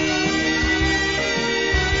me.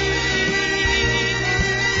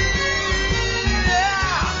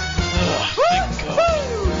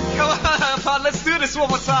 Come on, let's do this one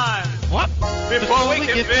more time. What? Before we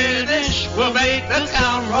can finish, we'll make the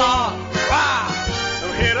town roar. Wow.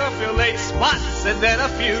 We'll hit a few late spots and then a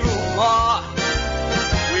few more.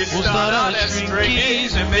 We start out as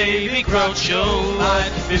Stinkies and maybe Groucho.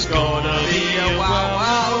 Life is gonna be a wild,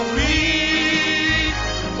 wild week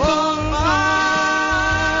for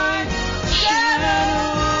my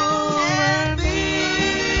shadow and me.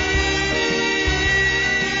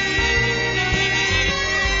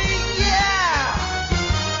 Yeah!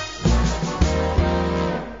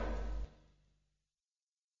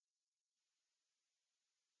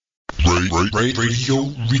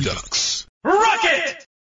 Radio Redux.